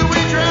you see that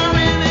we're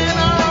drowning in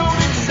our own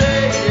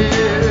excess?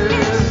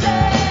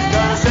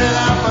 Gonna send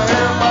out for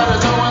help, but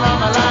there's no one on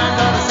the line.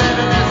 Gonna send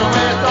an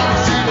SOS, don't you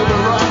see that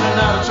we're running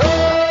out of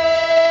time?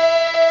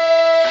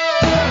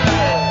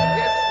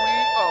 Yes, we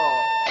are.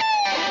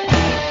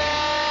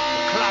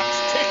 The clock's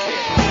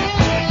ticking.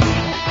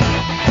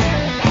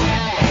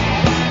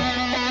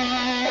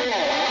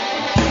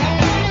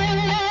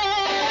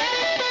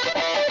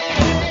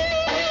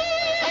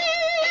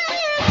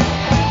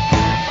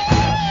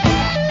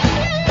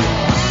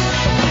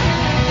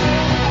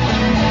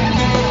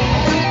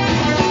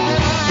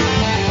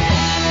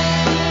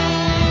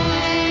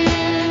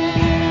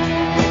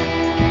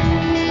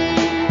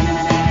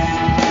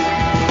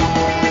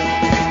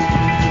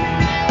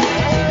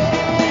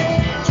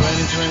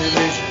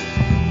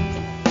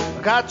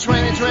 I got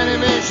 2020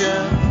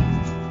 vision.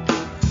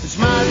 It's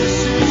my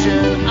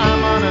decision.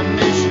 I'm on a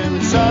mission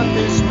to sort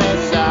this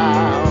mess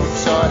out.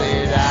 Sort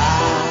it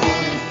out.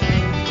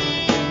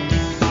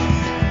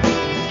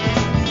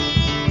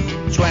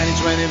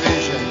 2020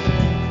 vision.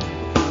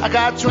 I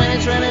got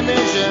 2020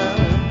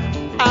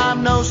 vision.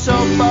 I'm no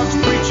soapbox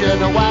preacher,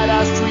 no White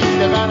House tweet.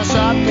 They're gonna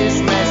sort this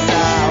mess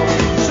out.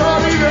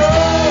 Sort it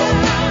out.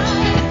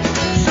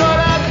 Sort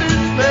out this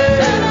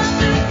mess.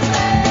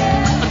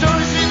 Don't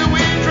you see that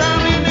we're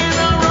drowning in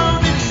our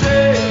own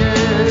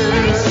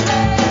excess?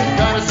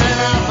 Gonna send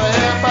out for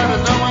help, but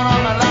there's no one on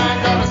the line.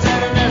 Gonna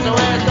send an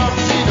SOS, don't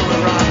you see that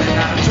we're running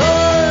out of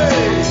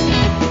time?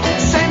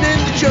 Send in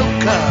the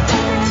Joker.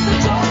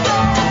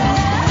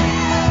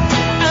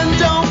 And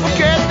don't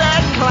forget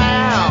that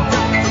clown.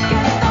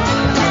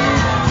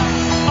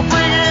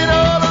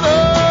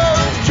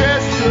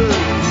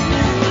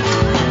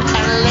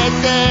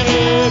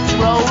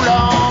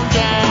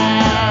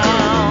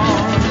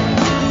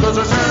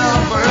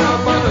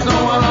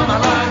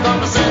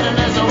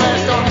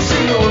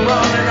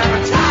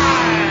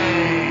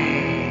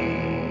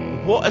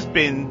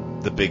 been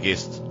the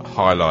biggest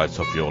highlight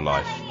of your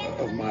life?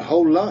 Of my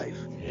whole life.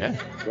 Yeah.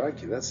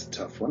 Crikey, that's a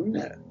tough one,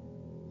 isn't it?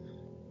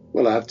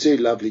 Well, I have two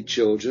lovely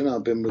children.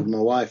 I've been with my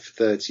wife for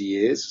 30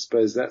 years. I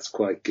suppose that's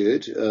quite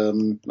good.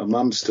 My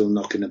mum's still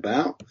knocking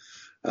about.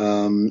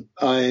 I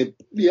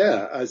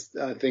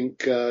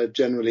think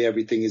generally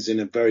everything is in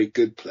a very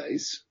good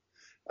place.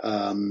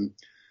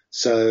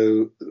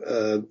 So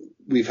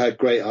we've had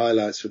great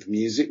highlights with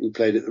music. We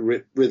played at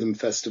the Rhythm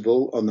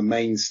Festival on the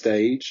main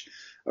stage,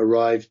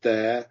 arrived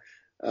there.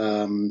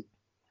 The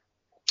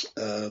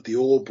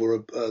Orb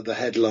were the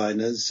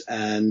headliners,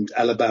 and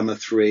Alabama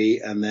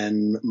 3, and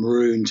then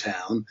Maroon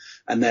Town,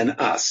 and then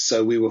us.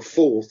 So we were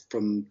fourth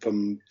from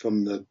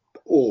the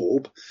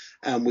Orb,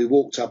 and we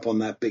walked up on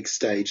that big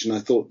stage, and I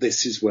thought,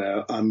 this is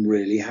where I'm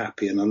really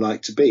happy and I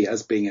like to be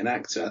as being an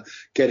actor,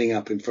 getting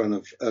up in front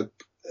of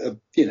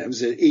it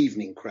was an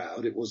evening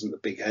crowd. It wasn't the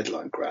big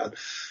headline crowd,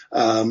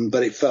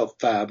 but it felt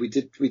fab. We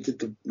did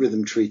the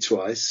Rhythm Tree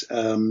twice.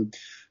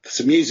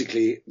 So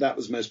musically, that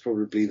was most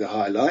probably the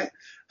highlight.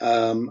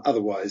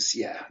 Otherwise,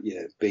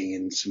 being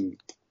in some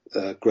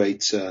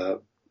great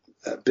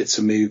bits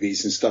of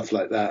movies and stuff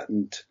like that.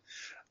 And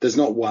there's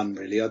not one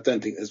really. I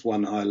don't think there's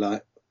one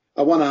highlight.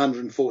 I won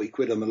 140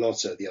 quid on the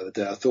lotto the other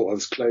day. I thought I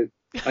was close.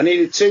 I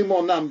needed two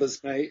more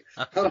numbers, mate.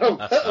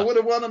 I would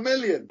have won $1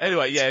 million.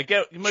 Anyway,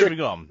 moving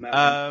on.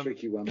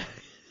 Tricky one.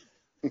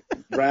 I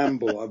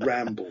ramble.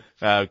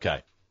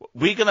 Okay.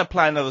 We're going to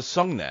play another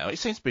song now. It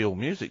seems to be all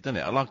music, doesn't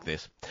it? I like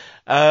this.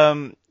 We're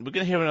going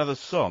to hear another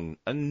song.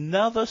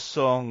 Another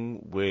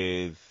song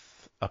with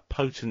a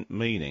potent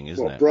meaning,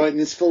 isn't it?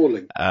 Brighton is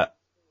Falling?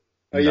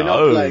 You're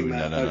not playing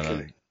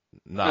that?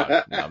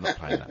 No, I'm not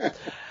playing that.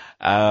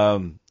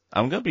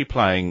 I'm going to be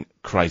playing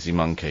Crazy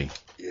Monkey.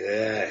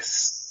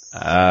 Yes.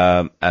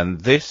 And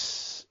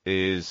this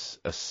is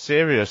a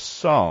serious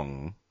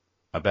song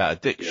about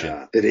addiction.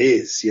 Yeah, it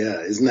is. Yeah.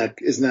 Isn't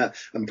that,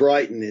 and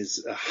Brighton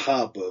is a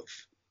hub of,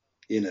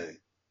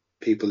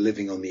 people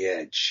living on the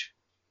edge.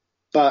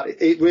 But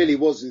it really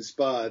was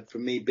inspired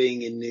from me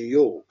being in New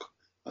York.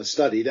 I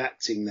studied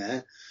acting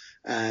there,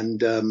 and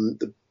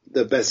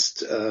the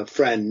best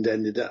friend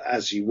ended up,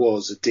 as he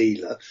was, a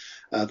dealer,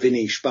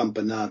 Vinny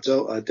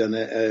Spampanato. I don't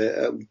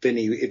know,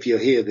 Vinny, if you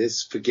hear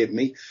this, forgive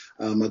me.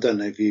 I don't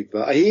know if you've,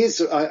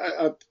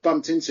 I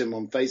bumped into him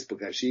on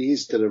Facebook, actually.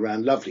 He's still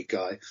around, lovely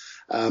guy.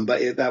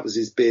 But that was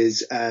his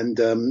biz. And,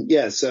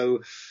 so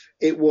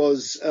it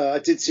was, I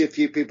did see a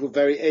few people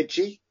very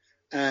edgy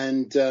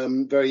and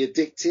very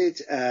addicted.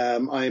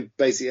 I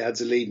basically had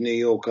to leave New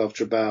York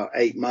after about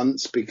 8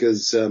 months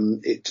because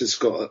it just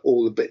got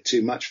all a bit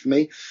too much for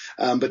me.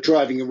 But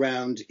driving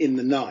around in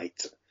the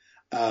night,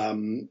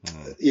 doing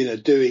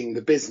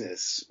the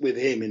business with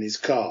him in his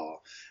car,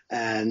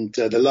 and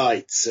the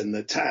lights and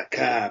the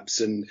cabs,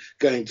 and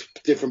going to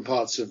different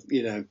parts of,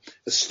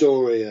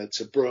 Astoria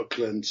to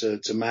Brooklyn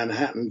to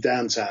Manhattan,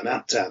 downtown,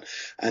 uptown,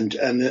 and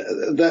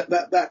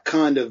that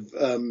kind of,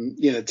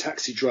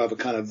 taxi driver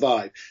kind of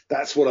vibe.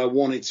 That's what I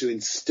wanted to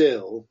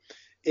instill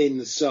in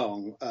the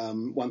song,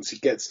 once it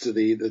gets to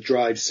the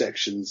drive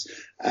sections.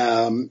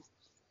 And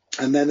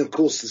then, of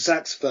course, the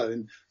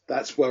saxophone.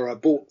 That's where I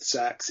bought the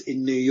sax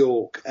in New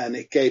York, and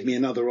it gave me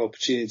another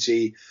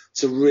opportunity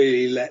to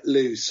really let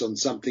loose on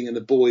something. And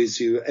the boys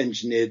who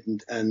engineered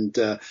and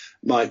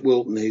Mike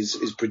Wilton,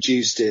 who's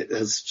produced it,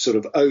 has sort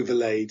of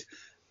overlaid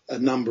a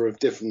number of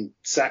different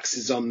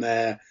saxes on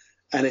there.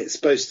 And it's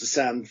supposed to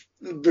sound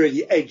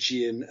really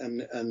edgy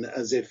and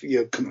as if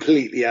you're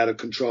completely out of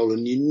control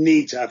and you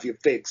need to have your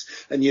fix.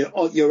 And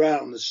you're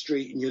out on the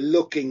street and you're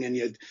looking and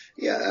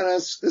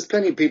there's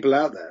plenty of people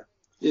out there,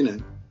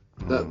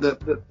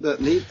 that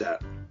need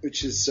that,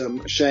 which is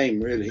a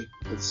shame, really.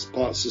 It's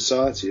part of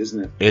society, isn't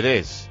it? It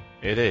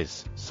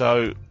is.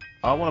 So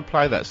I want to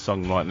play that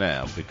song right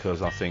now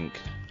because I think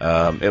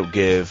it'll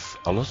give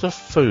a lot of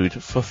food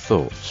for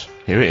thought.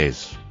 Here it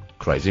is,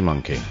 Crazy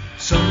Monkey.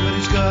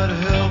 Somebody's gotta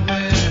help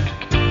me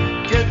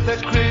get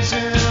that crazy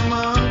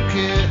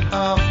monkey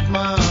off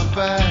my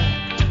back.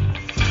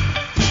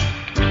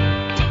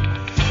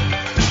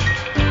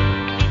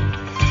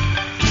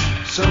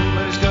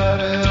 Somebody's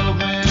gotta help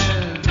me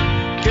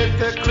get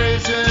that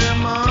crazy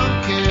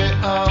monkey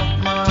off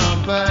my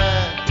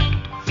back,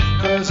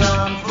 'cause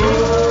I'm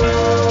falling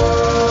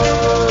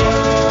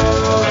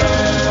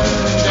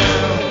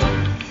down.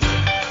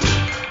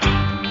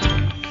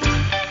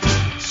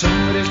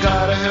 Somebody's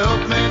gotta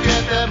help me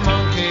get that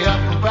monkey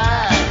off my back.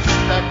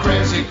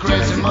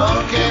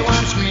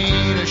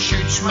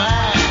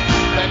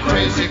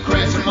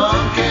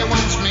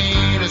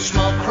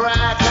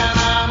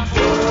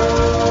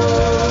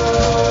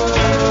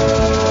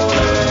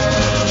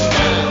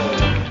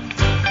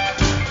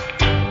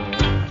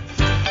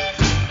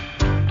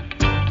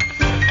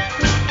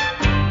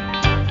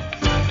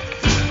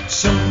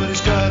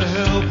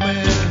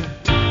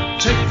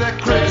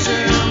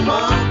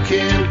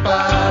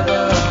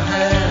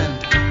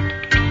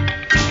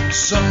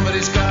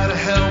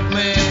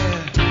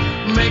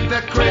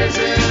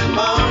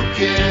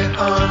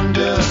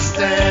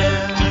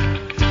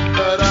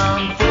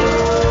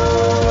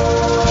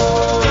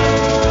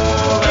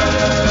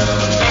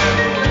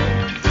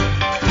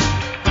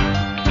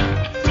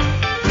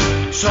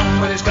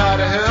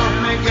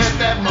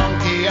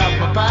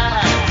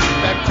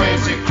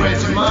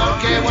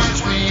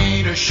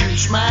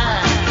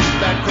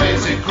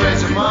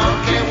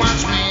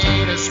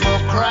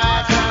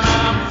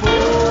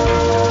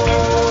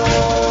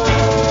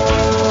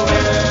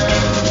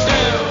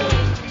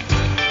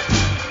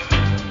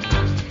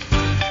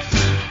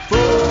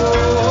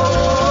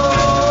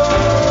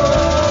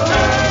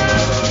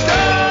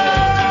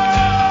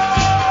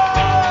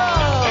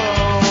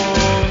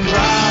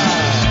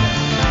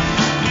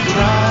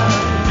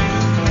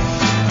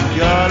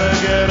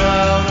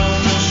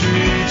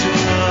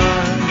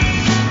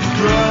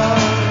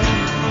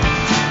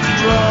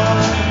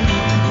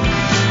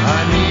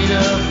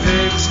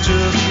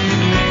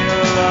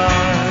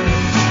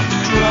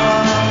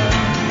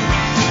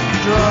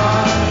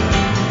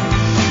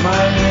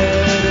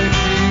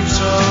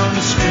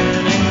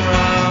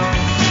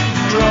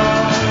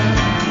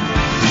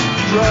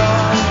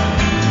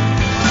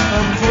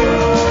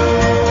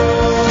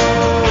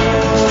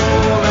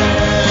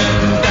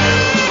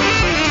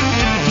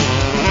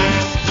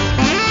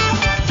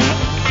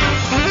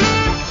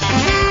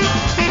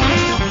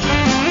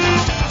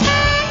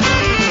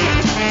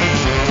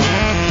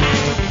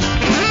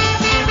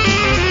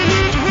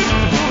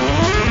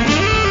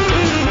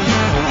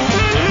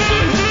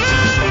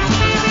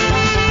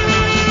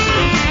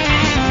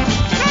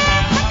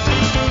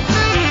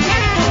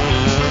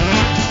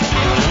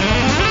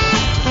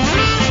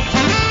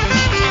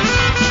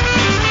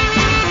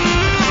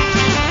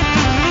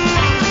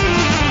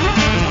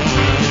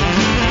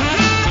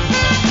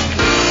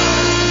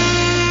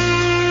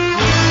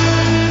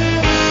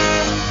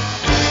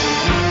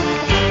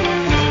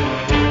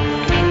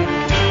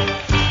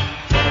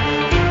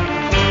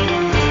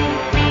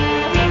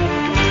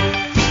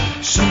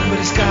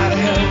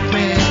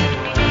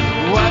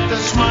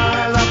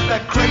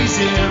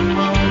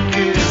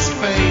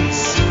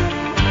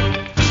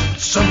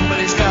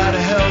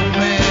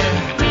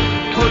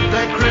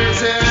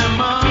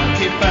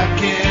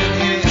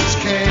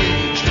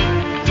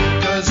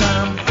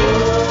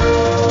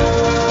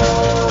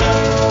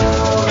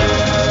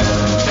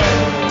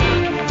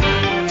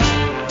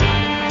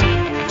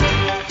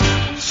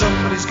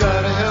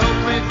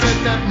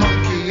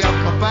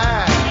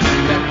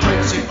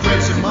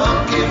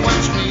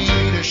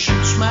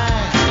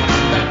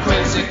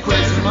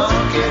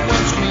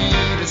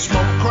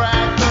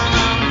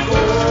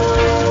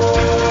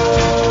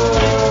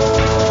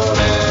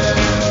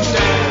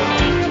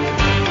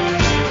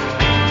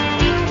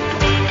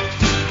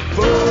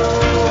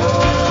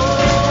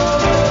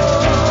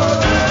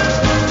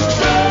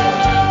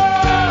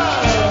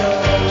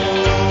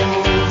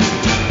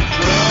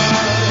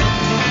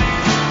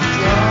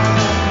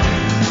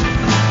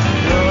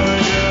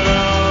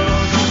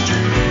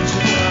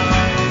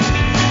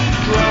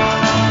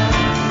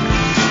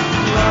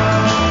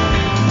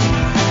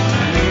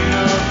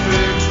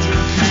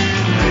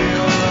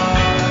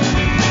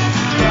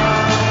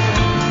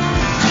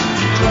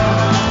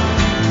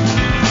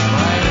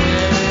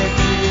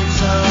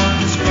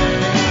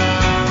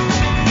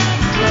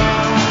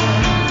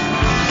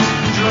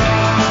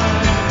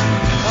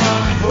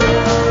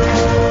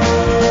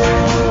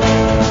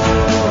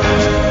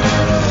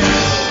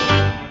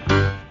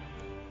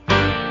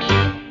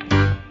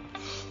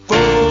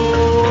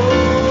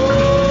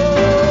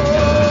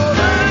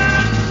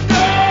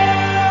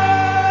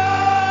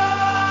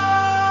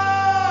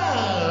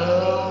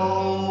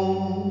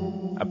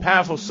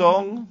 powerful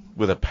song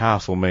with a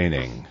powerful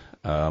meaning.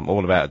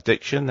 All about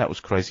addiction. That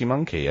was Crazy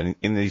Monkey. And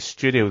in the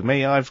studio with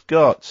me, I've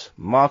got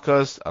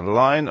Marcus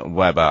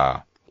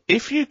Leinweber.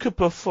 If you could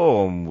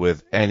perform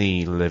with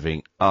any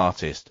living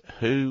artist,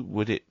 who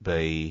would it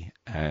be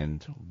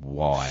and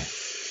why?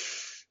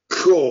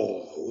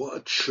 Cool. What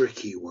a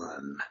tricky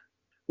one.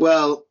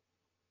 Well,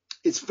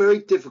 it's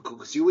very difficult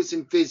because you always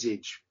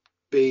envisage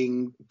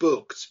being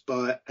booked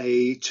by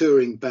a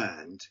touring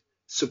band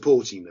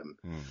supporting them.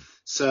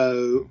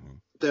 So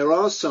there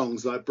are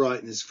songs like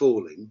Brighton is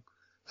Falling,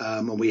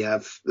 and we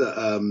have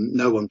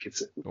No One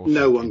Gives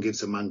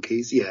a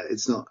Monkeys. Yeah,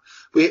 it's not.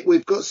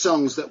 We've got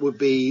songs that would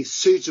be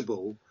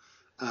suitable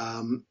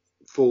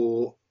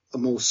for a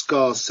more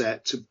ska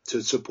set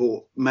to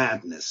support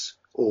Madness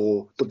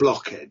or the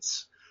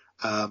Blockheads.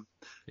 A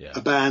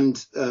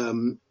band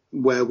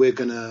where we're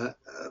going to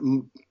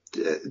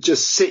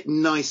just sit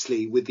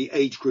nicely with the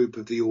age group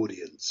of the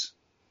audience.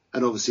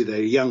 And obviously there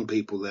are young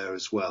people there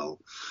as well.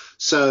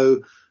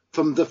 So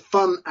from the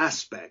fun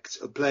aspect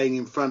of playing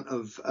in front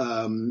of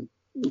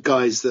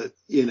guys that,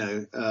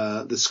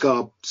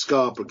 the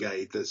Ska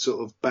Brigade that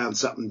sort of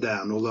bounce up and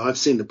down, although I've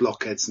seen the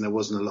Blockheads and there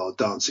wasn't a lot of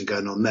dancing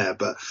going on there.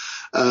 But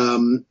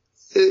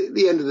at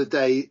the end of the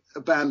day, a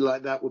band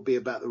like that would be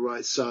about the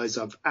right size.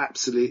 I've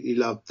absolutely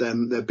loved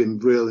them. They've been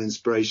real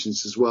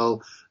inspirations as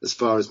well, as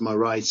far as my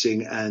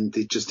writing and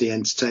just the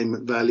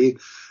entertainment value.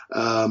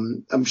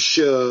 I'm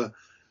sure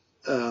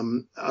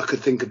I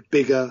could think of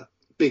bigger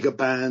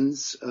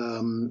bands,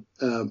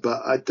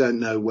 but I don't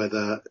know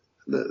whether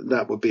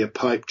that would be a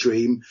pipe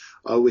dream.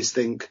 I always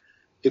think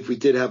if we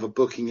did have a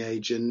booking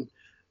agent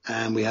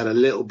and we had a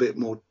little bit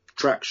more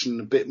traction,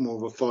 a bit more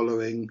of a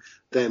following,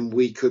 then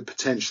we could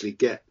potentially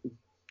get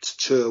to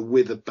tour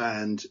with a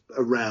band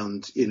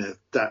around,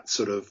 that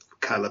sort of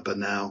caliber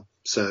now.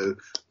 So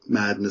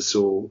Madness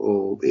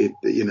or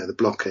the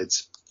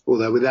Blockheads.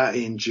 Although without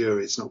Ian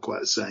Dury, it's not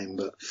quite the same,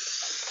 but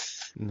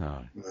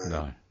no.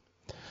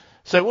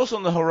 So what's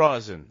on the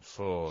horizon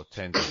for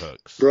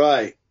Tenterhooks?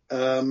 Right.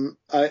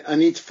 I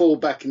need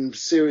to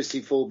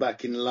seriously fall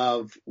back in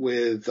love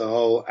with the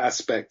whole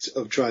aspect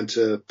of trying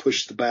to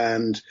push the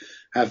band,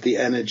 have the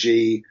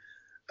energy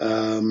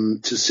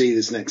to see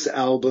this next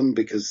album,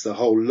 because the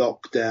whole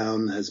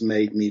lockdown has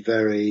made me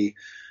very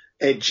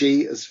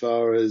edgy as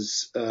far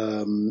as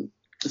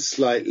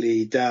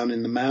slightly down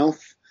in the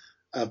mouth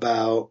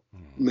about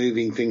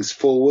moving things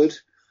forward.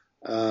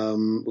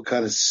 We're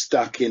kind of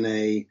stuck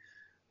in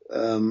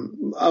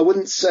I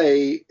wouldn't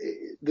say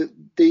that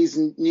these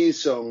new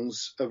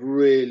songs have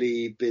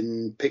really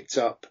been picked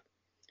up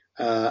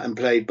and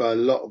played by a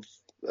lot of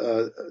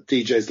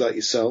DJs like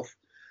yourself.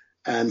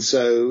 And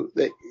so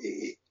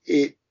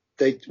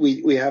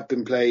we have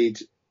been played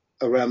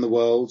around the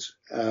world.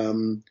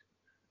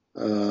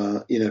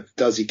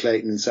 Duzzy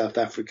Clayton in South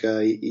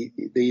Africa.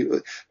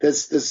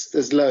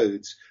 There's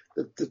loads.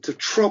 The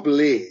trouble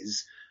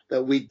is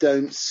that we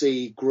don't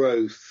see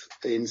growth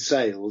in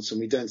sales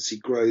and we don't see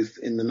growth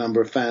in the number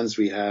of fans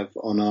we have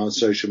on our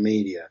social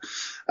media.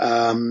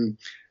 And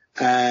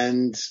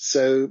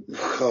so,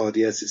 God,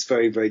 yes, it's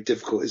very, very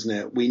difficult, isn't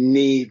it? We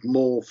need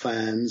more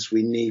fans.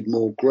 We need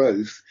more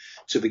growth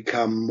to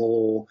become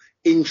more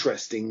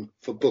interesting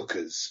for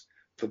bookers,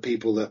 for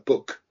people that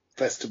book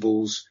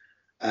festivals,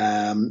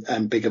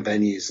 and bigger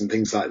venues and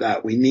things like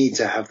that. We need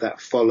to have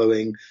that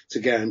following to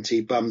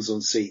guarantee bums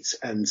on seats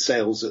and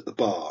sales at the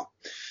bar.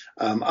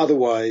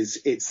 Otherwise,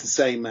 it's the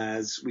same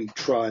as we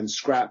try and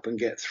scrap and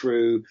get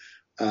through,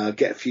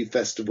 get a few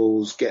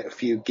festivals, get a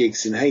few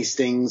gigs in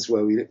Hastings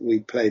where we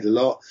played a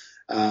lot,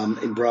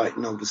 in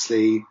Brighton,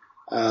 obviously.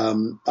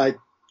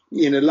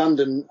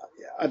 London,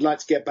 I'd like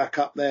to get back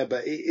up there,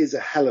 but it is a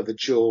hell of a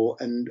chore,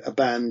 and a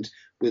band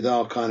with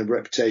our kind of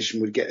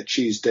reputation would get a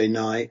Tuesday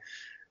night.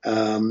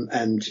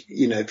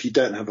 If you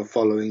don't have a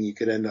following, you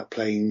could end up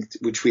playing,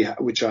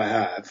 which I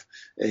have,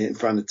 in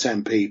front of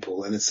 10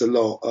 people, and it's a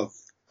lot of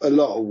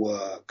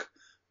work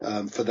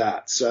for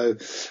that. So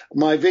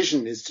my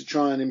vision is to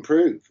try and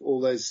improve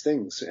all those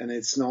things, and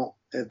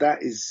that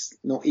is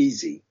not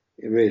easy,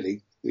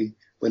 really.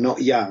 We're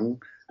not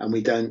young, and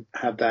we don't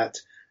have that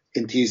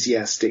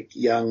enthusiastic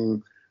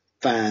young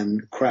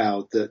fan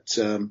crowd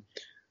that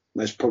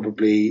most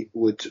probably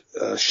would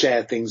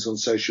share things on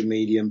social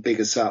media and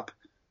big us up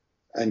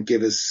and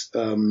give us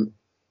a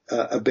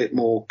bit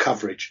more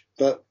coverage.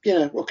 But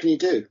what can you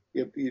do?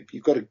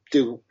 You've got to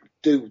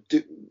do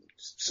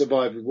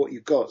survive with what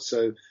you've got.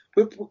 So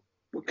we'll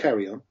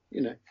carry on.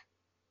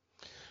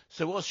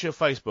 So what's your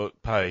Facebook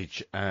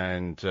page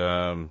and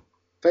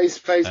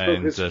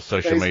Facebook is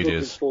social media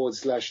is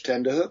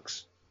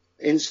 /Tenterhooks.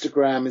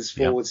 Instagram is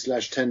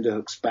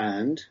 /Tenterhooks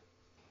band.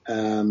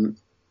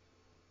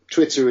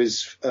 Twitter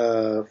is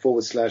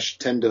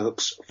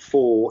 /Tenterhooks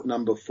 4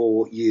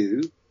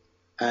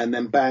 and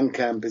then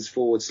Bandcamp is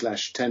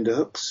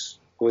 /Tenterhooks,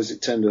 or is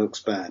it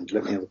Tenterhooks Band?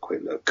 Let me have a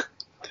quick look.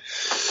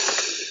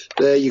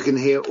 There you can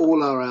hear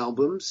all our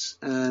albums,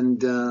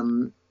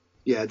 and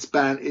it's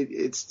band.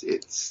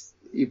 It's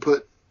you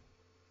put,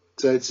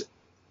 so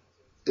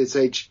it's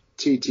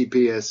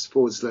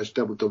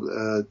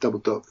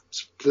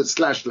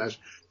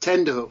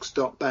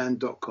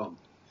https://tenderhooks.band.com.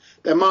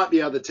 There might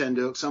be other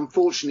Tenderhooks.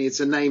 Unfortunately, it's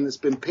a name that's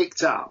been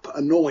picked up,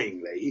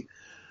 annoyingly,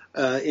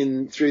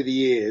 through the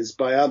years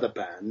by other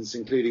bands,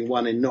 including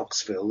one in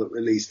Knoxville that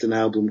released an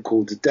album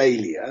called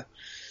Vidalia,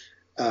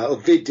 or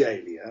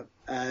Vidalia,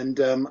 and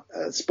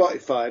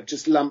Spotify have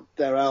just lumped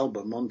their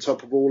album on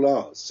top of all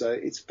ours. So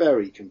it's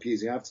very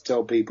confusing. I have to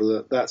tell people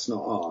that that's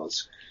not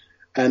ours.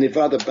 And if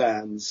other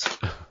bands,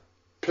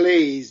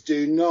 please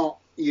do not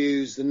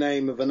use the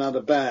name of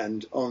another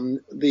band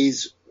on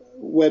these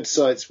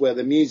websites where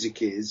the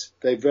music is.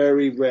 They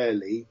very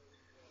rarely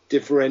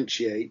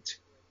differentiate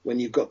when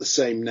you've got the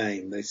same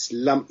name. They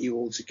lump you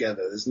all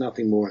together. There's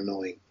nothing more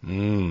annoying.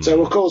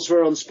 So, of course,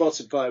 we're on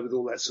Spotify with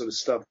all that sort of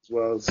stuff as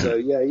well. So,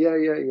 yeah.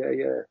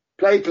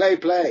 Play.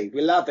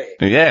 We love it.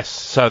 Yes,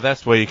 so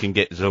that's where you can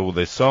get all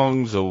the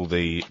songs, all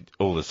the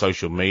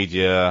social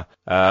media.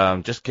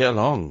 Just get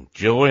along,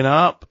 join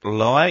up,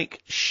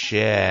 like,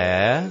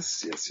 share.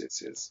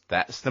 Yes.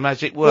 That's the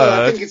magic word.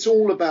 Well, I think it's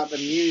all about the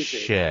music.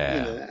 Share.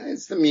 You know,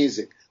 it's the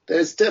music.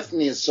 There's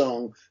definitely a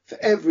song for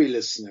every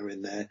listener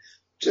in there.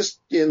 Just,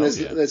 you know,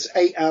 there's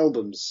 8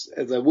 albums.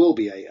 There will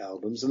be 8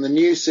 albums, and the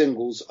new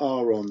singles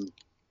are on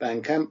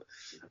Bandcamp.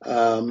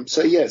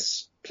 So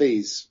yes,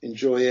 please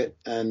enjoy it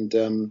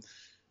and,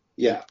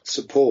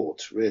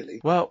 support,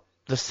 really. Well,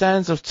 the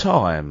sands of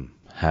time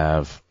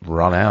have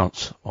run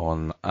out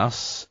on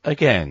us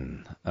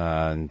again,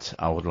 and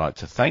I would like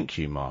to thank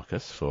you,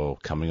 Marcus, for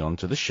coming on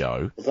to the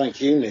show. Well,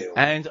 thank you, Neil.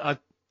 And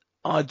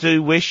I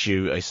do wish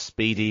you a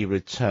speedy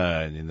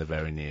return in the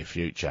very near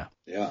future.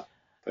 Yeah,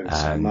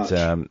 thanks so much.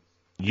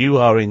 You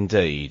are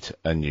indeed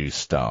a new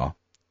star,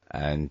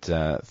 and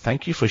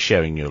thank you for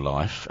sharing your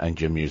life and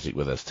your music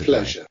with us today.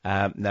 Pleasure.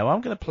 Now I'm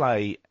going to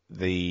play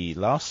the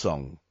last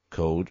song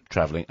called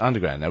Travelling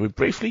Underground. Now, we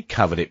briefly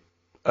covered it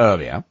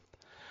earlier,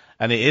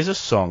 and it is a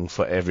song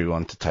for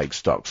everyone to take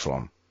stock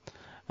from.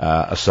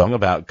 A song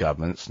about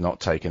governments not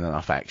taking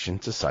enough action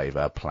to save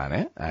our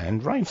planet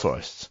and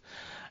rainforests.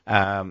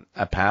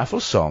 A powerful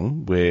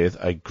song with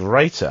a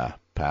greater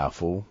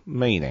powerful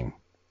meaning.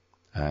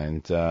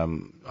 And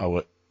I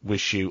would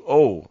wish you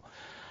all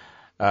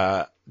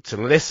to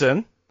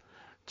listen,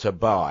 to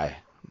buy,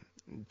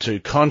 to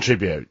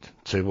contribute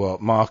to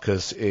what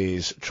Marcus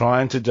is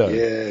trying to do.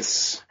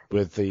 Yes.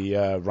 With the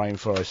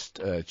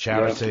rainforest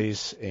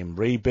charities in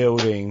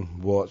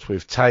rebuilding what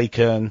we've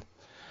taken.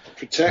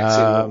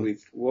 Protecting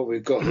what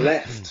we've got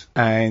left.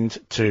 And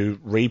to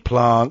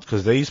replant,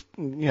 because these,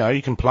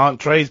 you can plant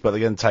trees, but they're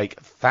going to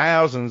take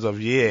thousands of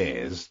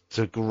years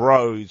to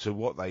grow to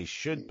what they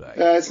should be.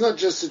 It's not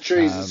just the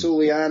trees, it's all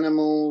the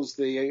animals,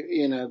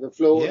 the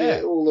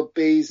flora, all the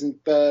bees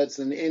and birds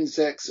and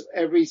insects,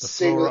 every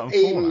single,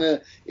 even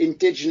the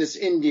indigenous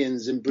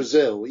Indians in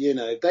Brazil,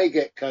 if they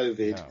get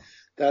COVID,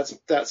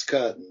 that's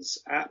curtains.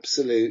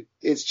 Absolute.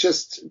 It's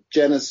just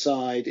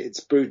genocide. It's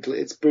brutal.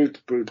 It's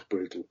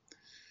brutal.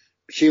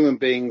 Human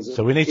beings.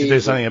 So we need to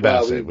do something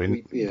about it.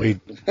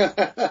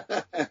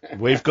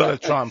 We've got to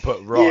try and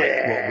put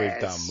right what we've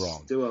done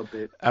wrong. Do our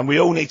bit. And we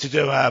all need to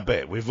do our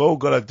bit. We've all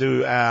got to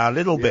do our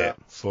little bit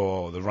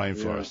for the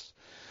rainforest.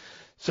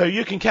 Yeah. So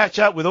you can catch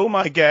up with all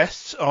my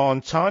guests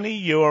on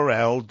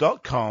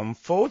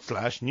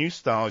tinyurl.com/New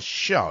Stars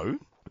Show.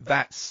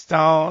 That's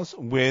stars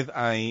with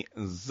a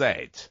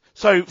Z.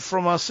 So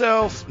from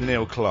myself,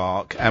 Neil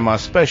Clark, and my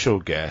special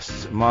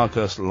guest,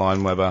 Marcus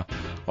Lineweber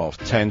of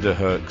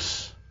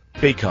Tenderhooks,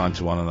 be kind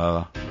to one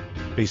another.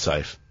 Be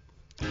safe.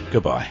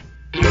 Goodbye.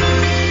 Woke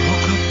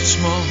up this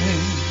morning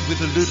with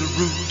a little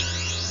root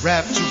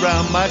wrapped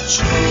around my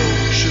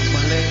toe. Shook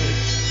my leg,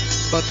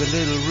 but the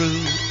little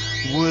root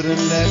wouldn't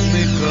let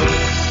me go.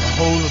 A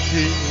hole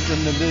appeared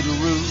and the little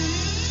root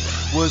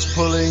was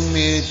pulling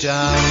me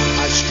down.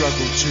 I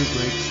struggled to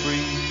break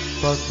free,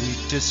 but we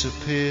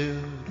disappeared.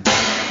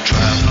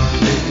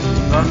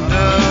 Traveling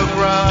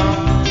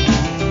underground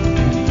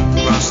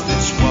across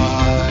this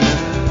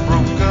wide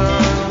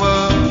broken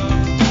world.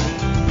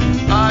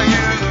 I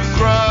hear the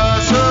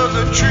cries of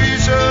the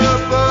trees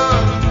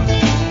above.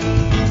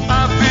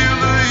 I feel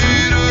the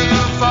heat of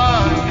the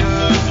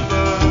fires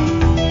burn.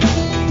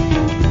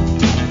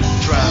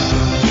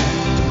 Traveling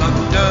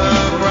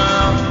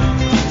underground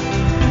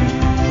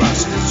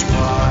across this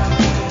wide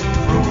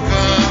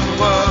broken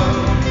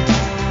world.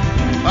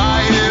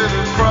 I hear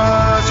the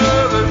cries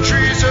of the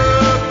trees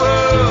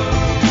above.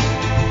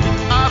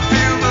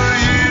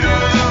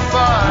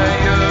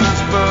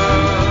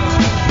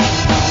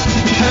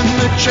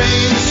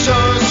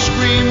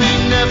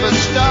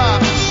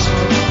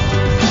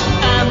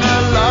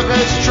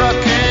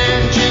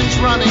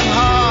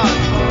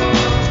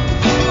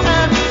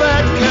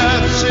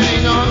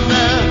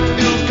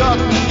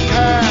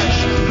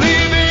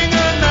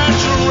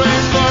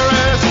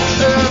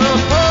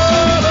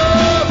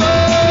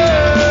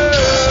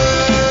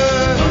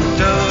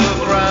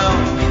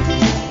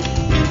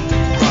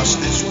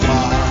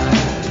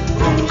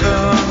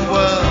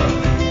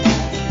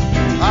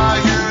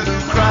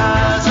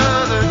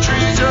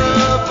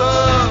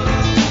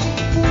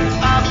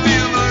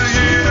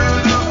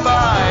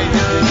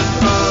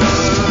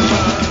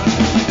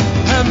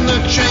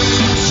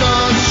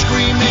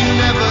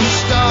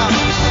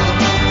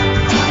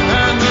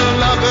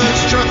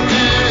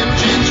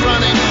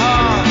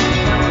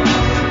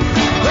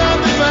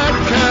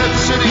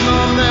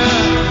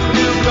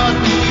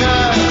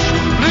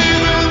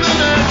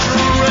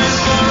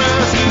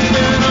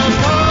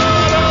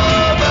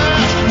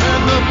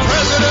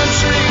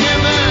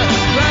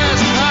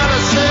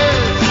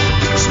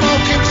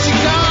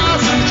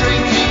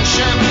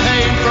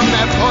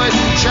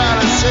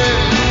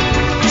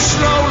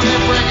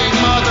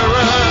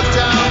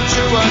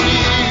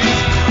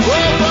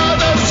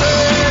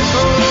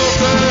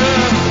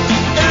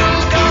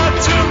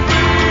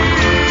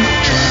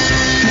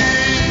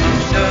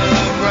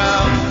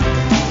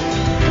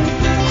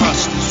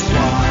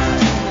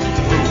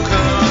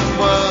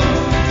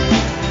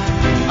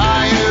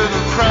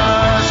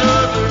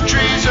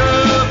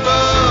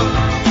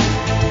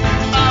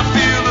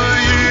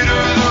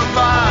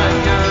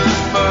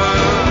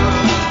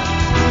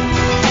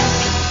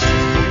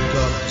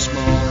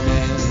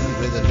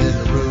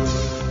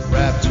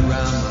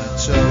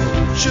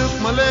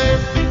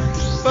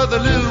 the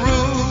little